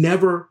would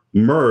never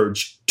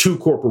merge 2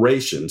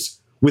 corporations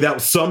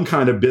without some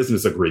kind of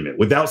business agreement,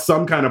 without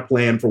some kind of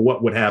plan for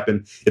what would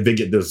happen if they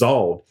get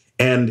dissolved.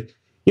 And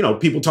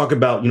people talk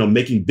about,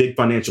 making big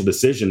financial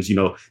decisions.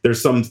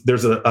 There's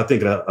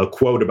a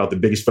quote about the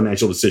biggest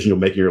financial decision you'll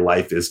make in your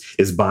life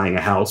is buying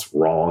a house.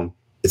 Wrong.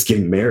 It's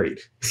getting married.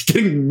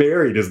 Getting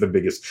married is the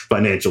biggest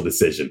financial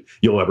decision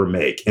you'll ever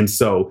make. And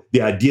so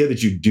the idea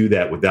that you do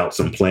that without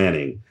some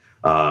planning,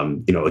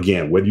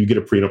 again, whether you get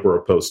a prenup or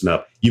a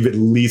postnup, you've at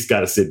least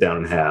got to sit down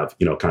and have,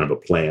 kind of a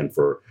plan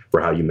for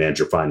how you manage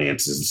your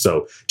finances. And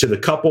so to the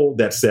couple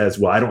that says,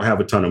 well, I don't have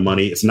a ton of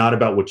money, it's not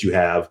about what you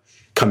have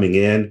coming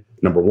in.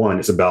 Number one,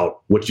 it's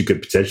about what you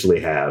could potentially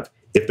have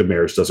if the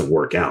marriage doesn't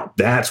work out.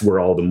 That's where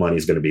all the money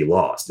is going to be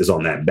lost, is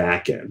on that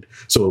back end.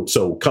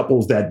 So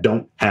couples that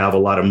don't have a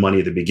lot of money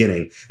at the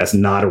beginning, that's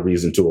not a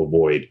reason to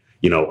avoid,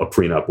 a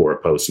prenup or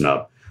a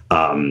postnup.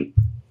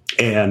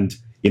 And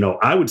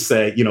I would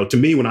say, to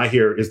me, when I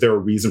hear, is there a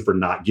reason for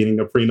not getting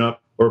a prenup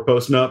or a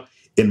postnup?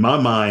 In my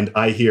mind,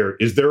 I hear,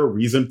 is there a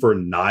reason for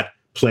not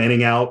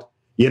planning out,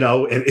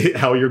 and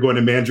how you're going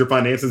to manage your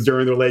finances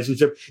during the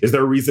relationship? Is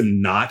there a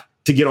reason not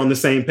to get on the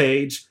same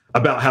page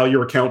about how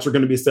your accounts are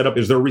going to be set up?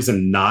 Is there a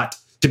reason not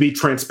to be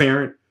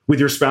transparent with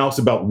your spouse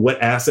about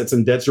what assets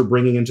and debts you're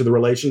bringing into the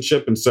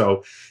relationship? And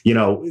so,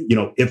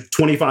 if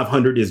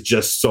 $2,500 is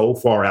just so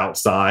far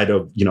outside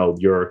of,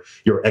 your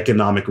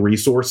economic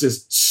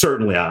resources,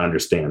 certainly I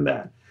understand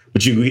that.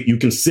 but you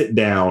can sit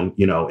down,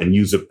 and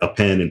use a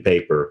pen and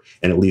paper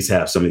and at least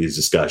have some of these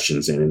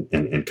discussions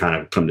and kind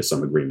of come to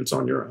some agreements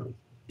on your own.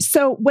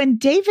 So when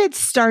David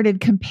started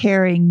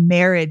comparing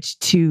marriage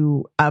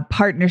to a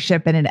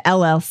partnership and an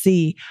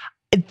LLC,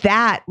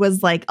 that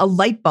was like a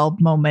light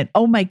bulb moment.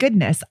 Oh my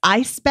goodness.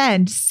 I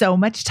spend so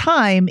much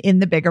time in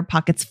the Bigger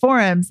Pockets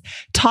forums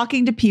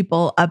talking to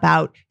people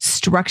about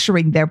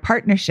structuring their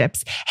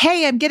partnerships.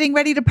 Hey, I'm getting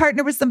ready to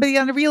partner with somebody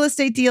on a real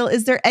estate deal.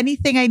 Is there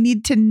anything I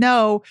need to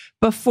know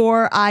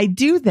before I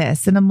do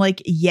this? And I'm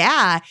like,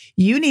 yeah,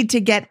 you need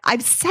to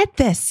I've said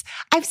this,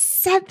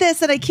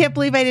 and I can't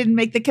believe I didn't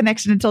make the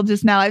connection until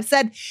just now. I've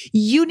said,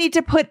 you need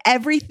to put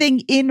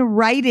everything in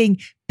writing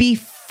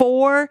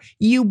before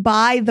you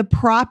buy the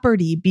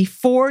property,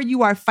 before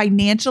you are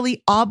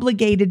financially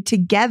obligated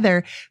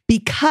together,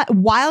 because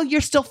while you're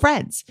still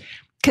friends.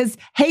 Because,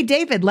 hey,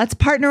 David, let's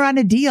partner on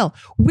a deal.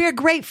 We're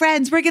great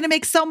friends. We're going to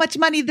make so much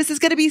money. This is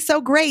going to be so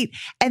great.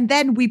 And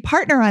then we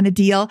partner on a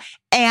deal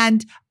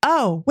and,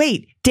 oh,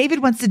 wait,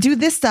 David wants to do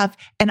this stuff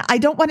and I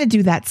don't want to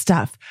do that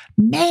stuff.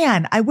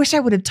 Man, I wish I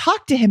would have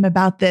talked to him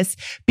about this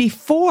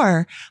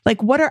before.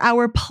 Like, what are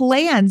our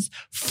plans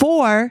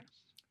for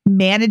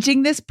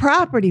managing this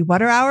property?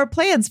 What are our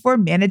plans for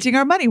managing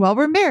our money while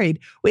we're married?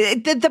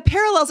 The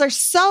parallels are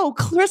so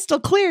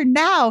crystal clear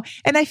now,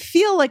 and I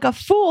feel like a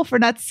fool for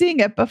not seeing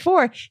it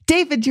before.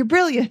 David, you're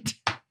brilliant.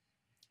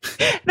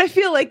 And I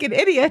feel like an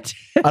idiot.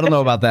 I don't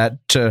know about that.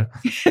 To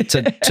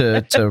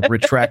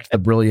retract the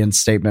brilliant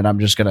statement, I'm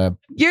just gonna.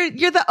 You're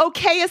the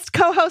okayest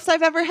co-host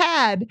I've ever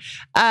had.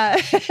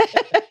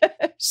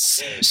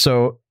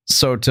 So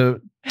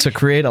to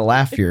create a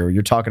laugh here,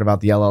 you're talking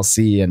about the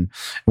LLC, and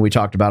we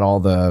talked about all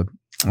the,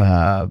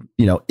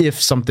 if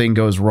something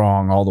goes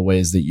wrong, all the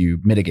ways that you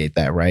mitigate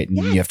that, right? And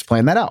you have to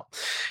plan that out.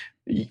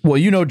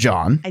 Well,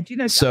 John. I do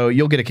know John. So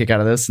you'll get a kick out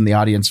of this, and the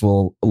audience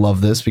will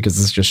love this because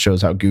this just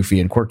shows how goofy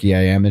and quirky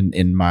I am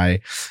in my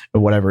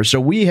whatever.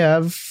 So we're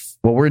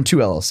in 2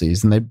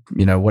 LLCs, and they,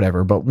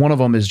 whatever, but one of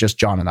them is just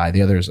John and I.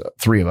 The other is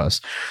 3 of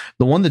us.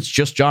 The one that's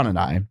just John and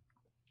I,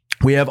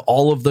 we have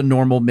all of the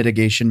normal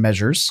mitigation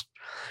measures.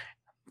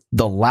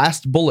 The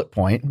last bullet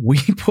point we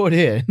put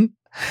in,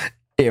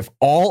 if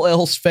all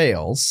else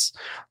fails,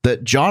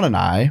 that John and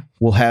I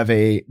will have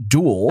a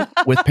duel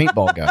with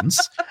paintball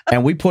guns.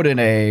 And we put in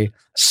a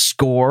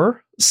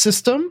score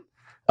system,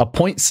 a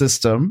point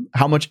system,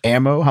 how much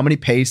ammo, how many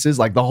paces,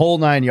 like the whole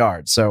 9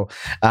 yards. So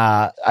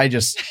I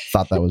just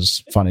thought that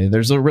was funny.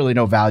 There's really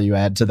no value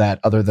add to that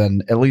other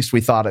than at least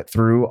we thought it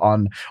through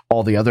on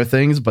all the other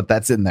things, but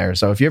that's in there.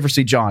 So if you ever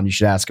see John, you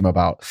should ask him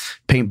about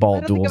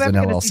paintball duels in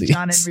LLC. See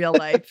John in real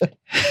life.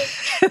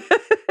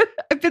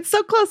 I've been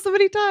so close so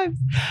many times.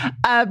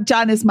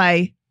 John is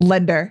my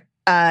lender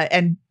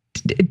and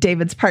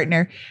David's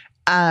partner,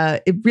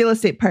 real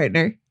estate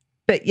partner.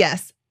 But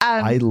yes.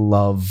 I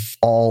love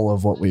all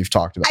of what we've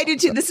talked about. I do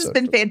too. This has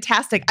been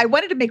fantastic. I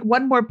wanted to make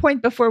one more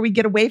point before we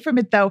get away from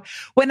it, though.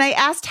 When I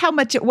asked how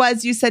much it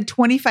was, you said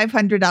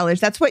 $2,500.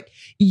 That's what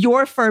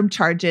your firm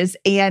charges.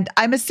 And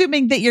I'm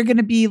assuming that you're going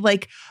to be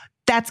like,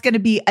 that's going to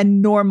be a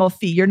normal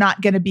fee. You're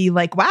not going to be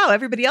like, wow,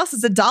 everybody else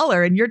is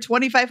 $1 and you're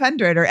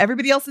 $2,500, or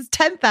everybody else is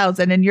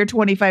 $10,000 and you're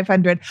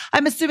 $2,500.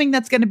 I'm assuming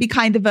that's going to be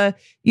kind of a,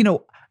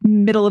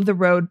 middle of the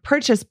road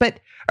purchase, but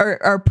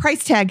or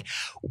price tag.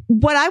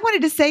 What I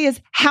wanted to say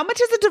is, how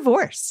much is a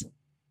divorce?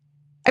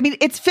 I mean,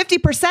 it's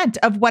 50%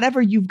 of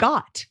whatever you've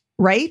got,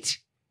 right?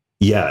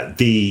 Yeah.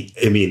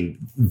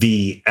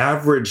 The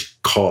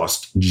average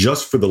cost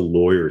just for the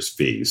lawyer's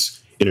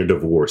fees in a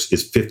divorce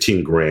is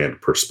 $15,000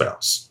 per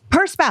spouse.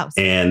 Per spouse.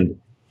 And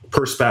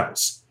per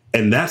spouse.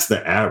 And that's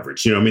the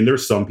average.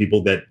 There's some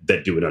people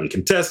that do it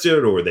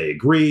uncontested, or they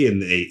agree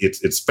and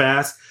it's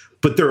fast,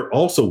 but there are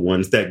also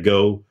ones that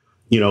go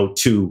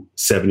to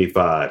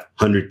 $75,000,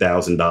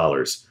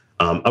 $100,000.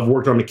 I've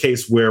worked on a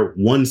case where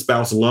one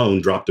spouse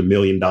alone dropped $1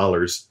 million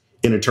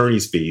in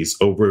attorney's fees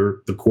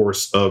over the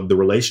course of the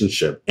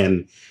relationship.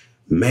 And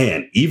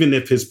man, even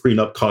if his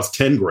prenup cost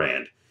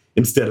 $10,000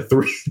 instead of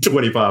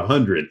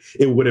 $2,500,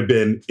 it would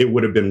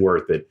have been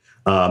worth it.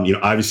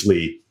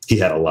 Obviously he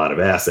had a lot of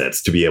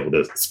assets to be able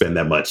to spend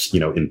that much,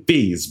 in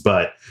fees,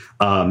 but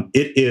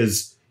it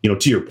is,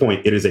 to your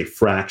point, it is a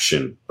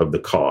fraction of the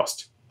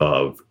cost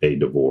of a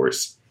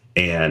divorce.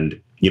 And,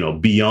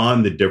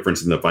 beyond the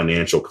difference in the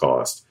financial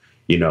cost,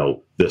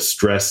 the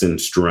stress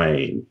and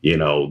strain,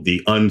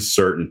 the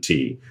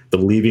uncertainty, the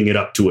leaving it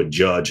up to a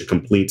judge, a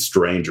complete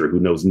stranger who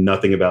knows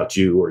nothing about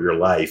you or your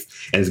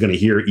life, and is going to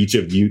hear each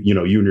of you, you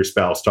and your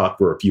spouse talk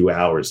for a few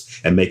hours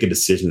and make a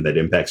decision that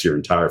impacts your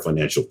entire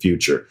financial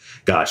future.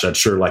 Gosh, I'd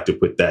sure like to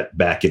put that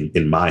back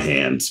in my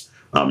hands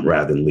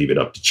rather than leave it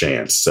up to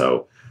chance.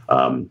 So,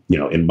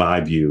 in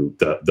my view,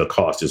 the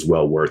cost is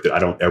well worth it. I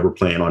don't ever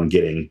plan on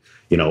getting,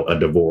 a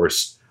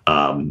divorce,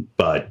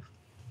 but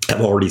I've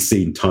already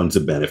seen tons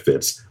of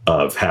benefits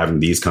of having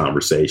these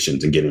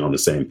conversations and getting on the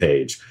same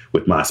page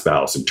with my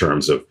spouse in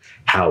terms of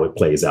how it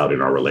plays out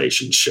in our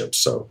relationship.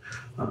 So,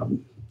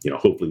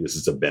 hopefully this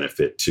is a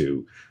benefit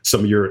to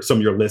some of your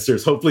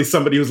listeners. Hopefully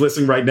somebody who's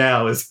listening right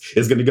now is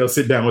going to go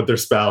sit down with their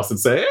spouse and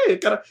say, hey,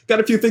 got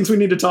a few things we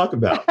need to talk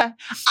about.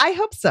 I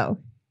hope so.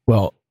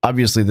 Well,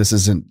 obviously this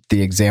isn't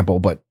the example,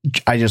 but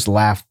I just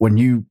laughed when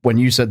you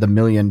said the $1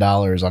 million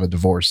on a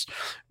divorce.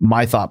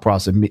 My thought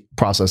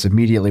process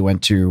immediately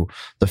went to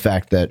the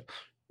fact that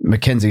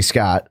Mackenzie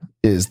Scott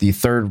is the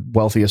third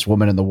wealthiest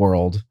woman in the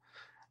world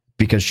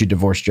because she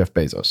divorced Jeff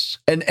Bezos.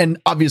 And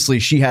obviously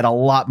she had a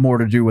lot more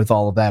to do with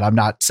all of that. I'm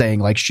not saying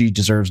like she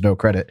deserves no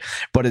credit,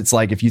 but it's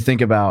like, if you think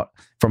about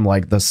from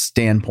like the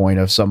standpoint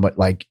of somebody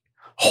like,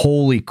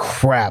 holy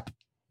crap,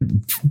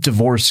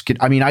 divorce.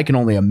 I can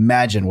only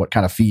imagine what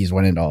kind of fees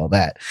went into all of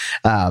that.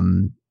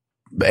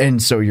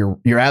 And so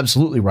you're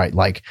absolutely right.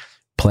 Like,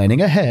 planning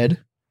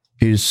ahead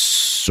is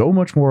so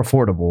much more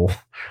affordable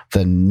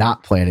than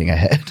not planning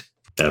ahead.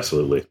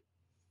 Absolutely.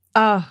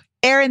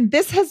 Aaron,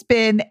 this has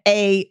been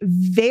a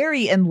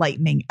very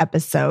enlightening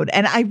episode,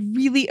 and I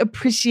really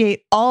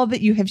appreciate all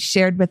that you have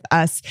shared with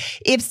us.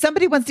 If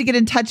somebody wants to get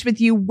in touch with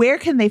you, where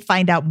can they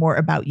find out more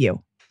about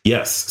you?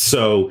 Yes.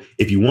 So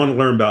if you want to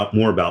learn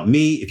more about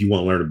me, if you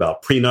want to learn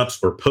about prenups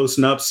or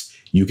postnups,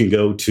 you can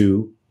go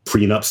to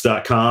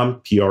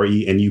prenups.com,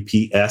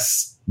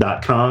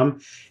 prenups.com.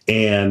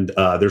 And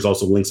there's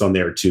also links on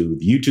there to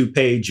the YouTube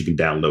page. You can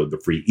download the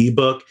free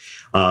ebook.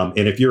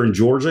 And if you're in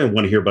Georgia and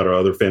want to hear about our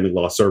other family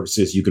law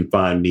services, you can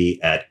find me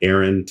at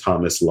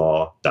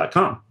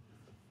AaronThomasLaw.com.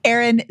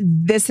 Aaron,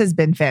 this has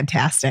been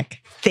fantastic.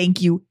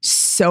 Thank you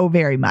so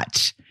very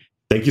much.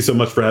 Thank you so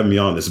much for having me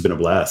on. This has been a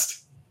blast.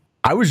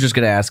 I was just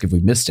going to ask if we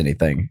missed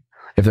anything,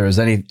 if there was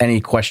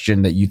any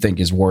question that you think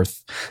is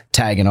worth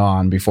tagging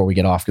on before we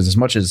get off, because as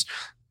much as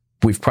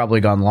we've probably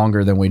gone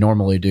longer than we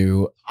normally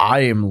do, I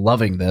am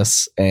loving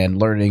this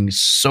and learning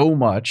so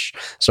much.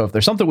 So if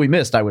there's something we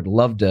missed, I would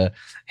love to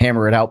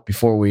hammer it out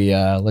before we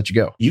let you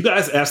go. You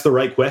guys asked the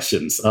right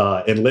questions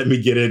and let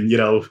me get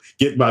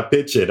my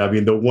pitch in. I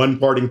mean, the one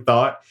parting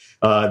thought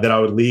that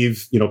I would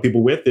leave,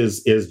 people with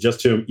is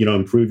just to,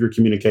 improve your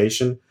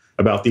communication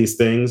about these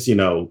things.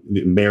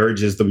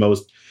 Marriage is the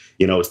most,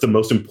 it's the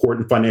most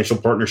important financial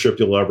partnership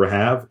you'll ever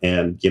have.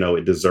 And,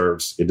 it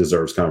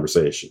deserves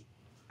conversation.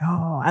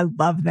 Oh, I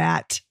love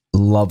that.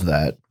 Love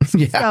that.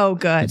 Yeah. So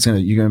good.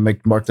 You're going to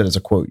mark that as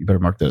a quote. You better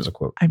mark that as a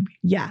quote. I'm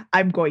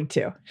going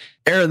to.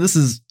 Aaron, this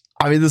is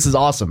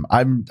awesome.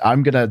 I'm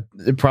going to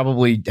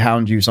probably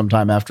hound you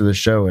sometime after this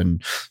show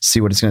and see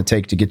what it's going to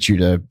take to get you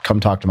to come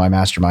talk to my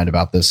mastermind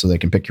about this so they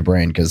can pick your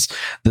brain. Cause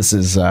this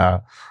is,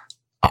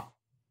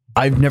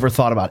 I've never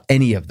thought about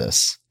any of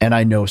this, and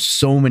I know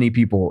so many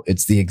people,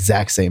 it's the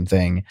exact same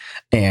thing.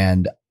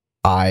 And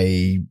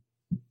my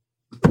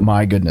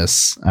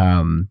goodness.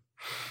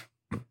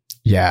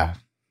 Yeah,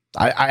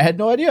 I had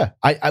no idea.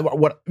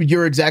 What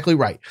you're exactly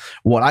right.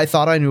 What I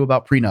thought I knew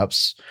about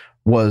prenups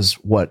was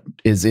what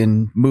is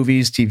in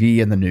movies,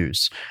 TV, and the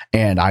news.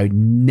 And I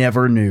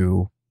never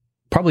knew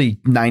probably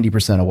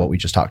 90% of what we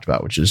just talked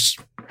about, which is,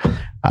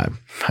 I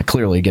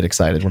clearly get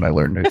excited when I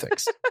learn new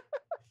things.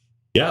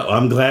 Yeah,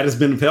 I'm glad it's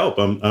been of help.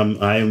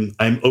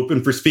 I'm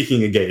open for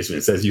speaking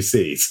engagements, as you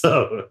see.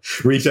 So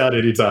reach out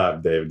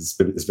anytime, David.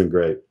 It's been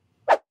great.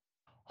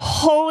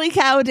 Holy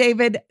cow,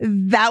 David.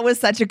 That was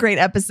such a great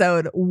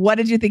episode. What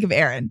did you think of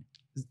Aaron?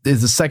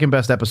 It's the second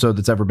best episode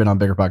that's ever been on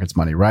Bigger Pockets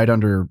Money, right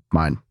under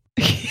mine.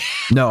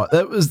 No,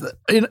 that was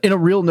in a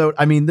real note.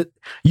 I mean,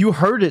 you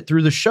heard it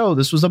through the show.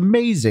 This was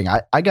amazing.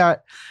 I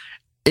got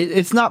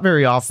it's not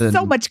very often.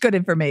 So much good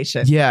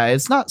information. Yeah,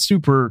 it's not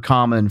super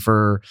common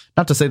for,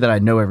 not to say that I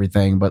know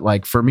everything, but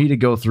like for me to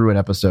go through an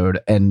episode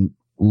and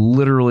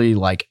literally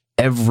like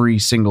every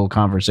single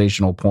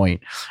conversational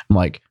point, I'm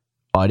like,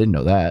 oh, I didn't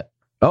know that.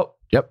 Oh,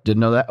 yep, didn't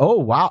know that. Oh,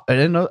 wow, I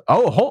didn't know.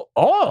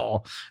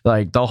 Oh,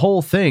 like the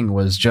whole thing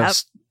was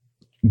just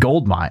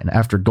gold mine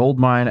after gold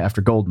mine after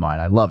gold mine.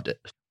 I loved it.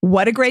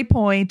 What a great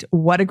point.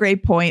 What a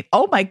great point.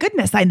 Oh my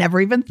goodness. I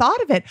never even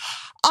thought of it.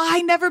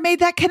 I never made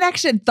that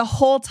connection the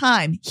whole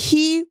time.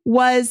 He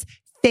was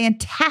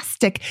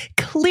fantastic,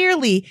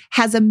 clearly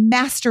has a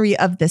mastery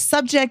of this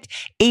subject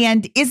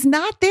and is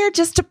not there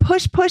just to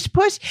push.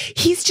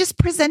 He's just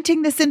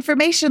presenting this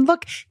information.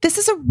 Look, this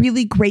is a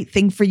really great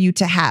thing for you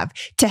to have,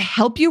 to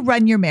help you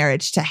run your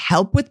marriage, to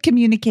help with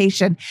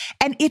communication.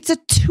 And it's a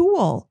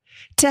tool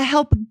to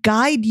help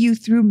guide you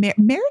through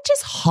marriage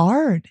is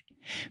hard.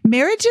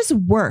 Marriage is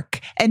work,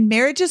 and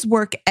marriages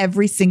work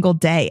every single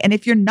day. And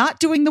if you're not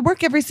doing the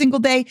work every single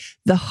day,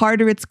 the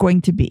harder it's going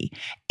to be.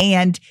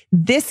 And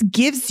this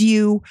gives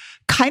you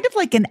kind of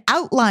like an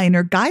outline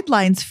or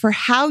guidelines for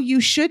how you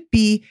should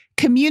be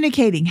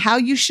communicating, how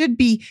you should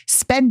be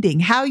spending,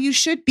 how you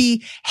should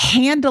be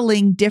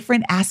handling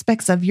different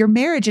aspects of your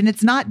marriage. And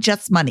it's not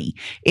just money.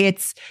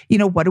 It's,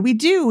 what do we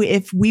do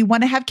if we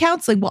want to have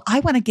counseling? Well,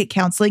 I want to get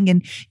counseling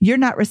and you're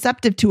not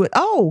receptive to it.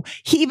 Oh,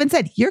 he even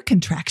said you're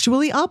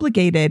contractually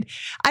obligated.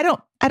 I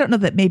don't know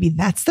that maybe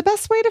that's the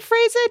best way to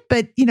phrase it,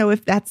 but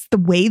if that's the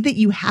way that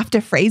you have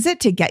to phrase it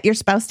to get your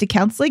spouse to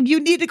counseling,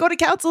 you need to go to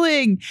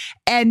counseling.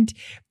 And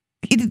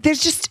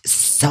there's just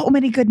so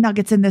many good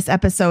nuggets in this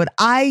episode.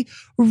 I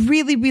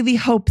really, really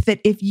hope that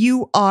if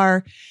you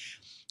are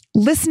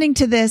listening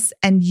to this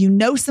and you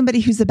know somebody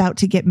who's about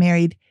to get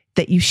married,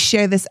 that you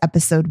share this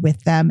episode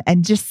with them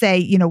and just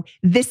say,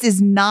 this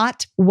is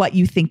not what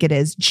you think it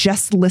is.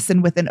 Just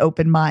listen with an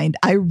open mind.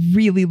 I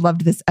really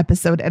loved this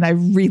episode and I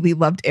really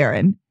loved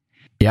Aaron.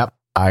 Yep.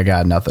 I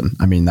got nothing.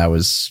 I mean, that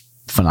was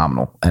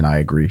phenomenal. And I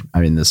agree. I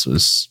mean, this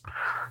was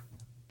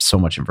so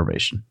much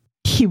information.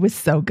 He was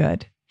so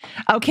good.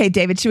 Okay,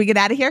 David, should we get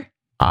out of here?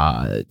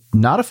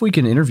 Not if we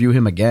can interview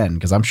him again,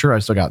 because I'm sure I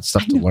still got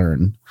stuff to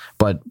learn.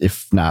 But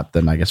if not,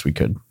 then I guess we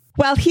could.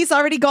 Well, he's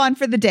already gone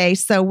for the day,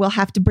 so we'll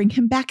have to bring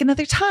him back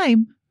another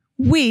time.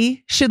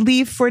 We should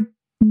leave for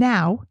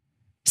now.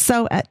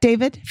 So,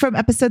 David, from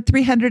episode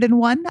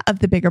 301 of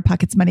the Bigger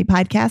Pockets Money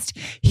podcast,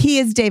 he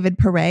is David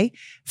Pere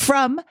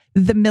from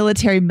the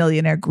Military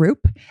Millionaire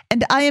Group.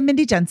 And I am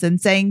Mindy Jensen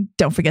saying,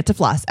 don't forget to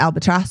floss,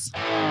 Albatross.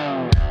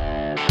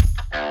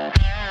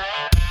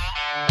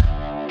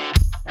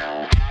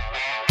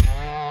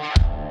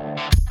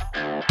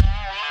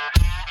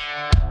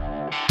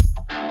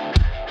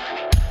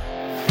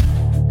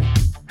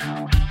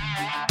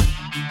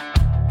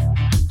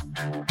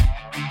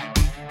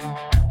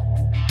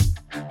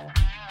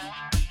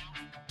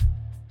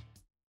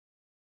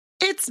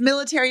 It's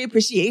Military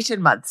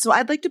Appreciation Month, so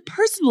I'd like to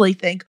personally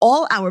thank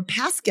all our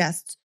past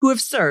guests who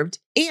have served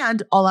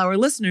and all our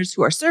listeners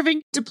who are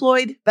serving,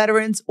 deployed,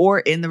 veterans, or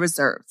in the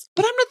reserves.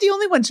 But I'm not the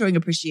only one showing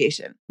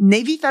appreciation.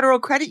 Navy Federal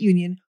Credit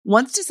Union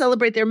wants to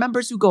celebrate their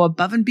members who go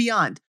above and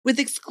beyond with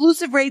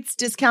exclusive rates,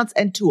 discounts,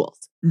 and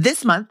tools.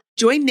 This month,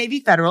 join Navy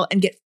Federal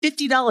and get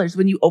 $50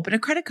 when you open a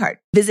credit card.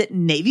 Visit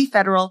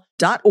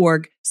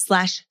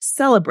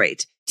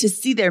NavyFederal.org/celebrate to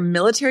see their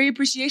Military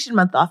Appreciation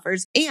Month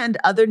offers and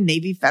other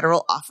Navy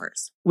Federal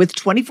offers. With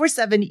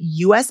 24/7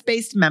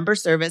 U.S.-based member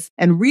service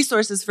and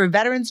resources for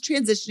veterans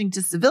transitioning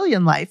to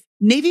civilian life,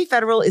 Navy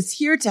Federal is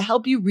here to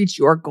help you reach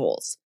your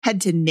goals.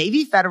 Head to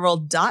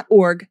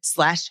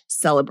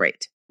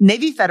NavyFederal.org/celebrate.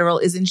 Navy Federal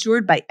is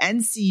insured by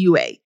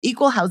NCUA,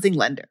 Equal Housing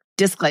Lender.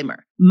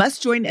 Disclaimer,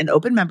 must join an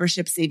open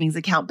membership savings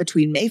account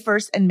between May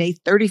 1st and May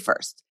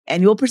 31st.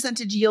 Annual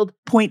percentage yield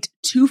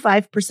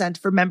 0.25%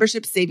 for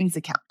membership savings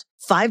account.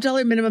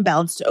 $5 minimum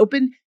balance to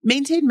open,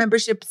 maintain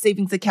membership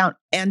savings account,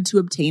 and to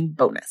obtain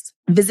bonus.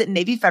 Visit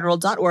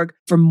NavyFederal.org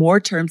for more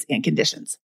terms and conditions.